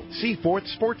available. Seaforth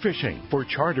Sport Fishing. For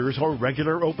charters or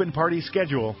regular open party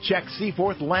schedule, check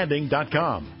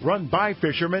SeaforthLanding.com. Run by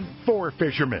fishermen for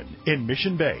fishermen in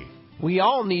Mission Bay. We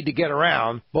all need to get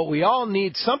around, but we all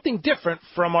need something different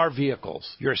from our vehicles.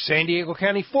 Your San Diego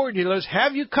County Ford dealers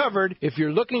have you covered if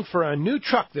you're looking for a new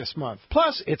truck this month.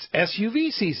 Plus, it's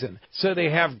SUV season, so they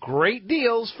have great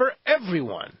deals for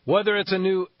everyone. Whether it's a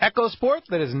new EcoSport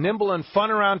that is nimble and fun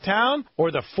around town,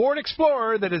 or the Ford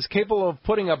Explorer that is capable of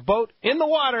putting a boat in the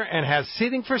water and has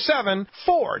seating for 7,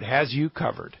 Ford has you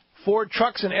covered. Ford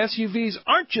trucks and SUVs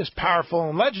aren't just powerful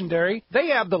and legendary. They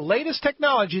have the latest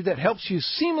technology that helps you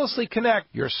seamlessly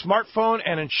connect your smartphone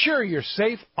and ensure you're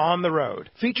safe on the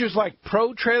road. Features like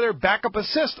Pro Trailer Backup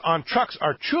Assist on trucks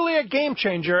are truly a game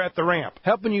changer at the ramp,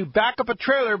 helping you back up a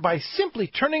trailer by simply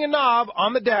turning a knob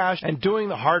on the dash and doing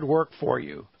the hard work for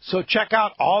you. So check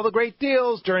out all the great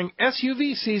deals during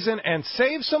SUV season and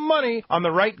save some money on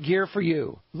the right gear for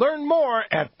you. Learn more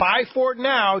at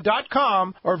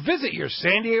buyfordnow.com or visit your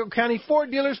San Diego County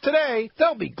Ford dealers today.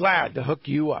 They'll be glad to hook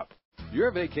you up.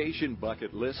 Your vacation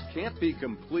bucket list can't be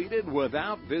completed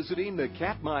without visiting the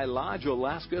Katmai Lodge,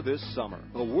 Alaska this summer.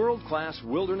 A world-class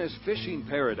wilderness fishing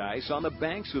paradise on the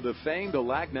banks of the famed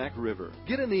Alagnak River.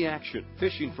 Get in the action,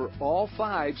 fishing for all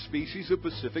 5 species of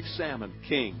Pacific salmon,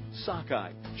 king,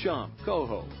 sockeye, chum,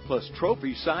 coho, plus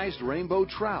trophy-sized rainbow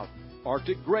trout,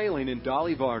 Arctic grayling, and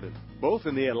Dolly Varden, both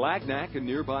in the Alagnak and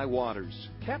nearby waters.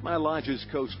 Katmai Lodge's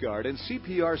Coast Guard and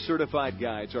CPR-certified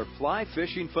guides are fly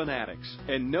fishing fanatics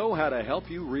and know how to help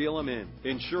you reel them in,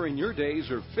 ensuring your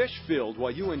days are fish-filled while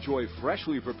you enjoy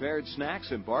freshly prepared snacks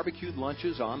and barbecued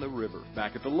lunches on the river.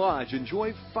 Back at the lodge,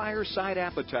 enjoy fireside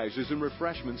appetizers and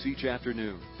refreshments each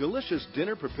afternoon. Delicious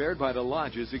dinner prepared by the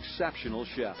lodge's exceptional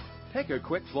chef. Take a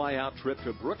quick fly-out trip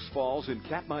to Brooks Falls in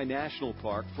Katmai National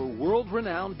Park for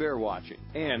world-renowned bear watching.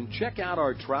 And check out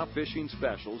our trout fishing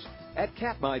specials at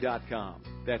Katmai.com.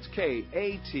 That's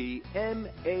Katmai.com.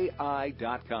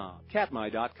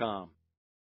 Katmai.com.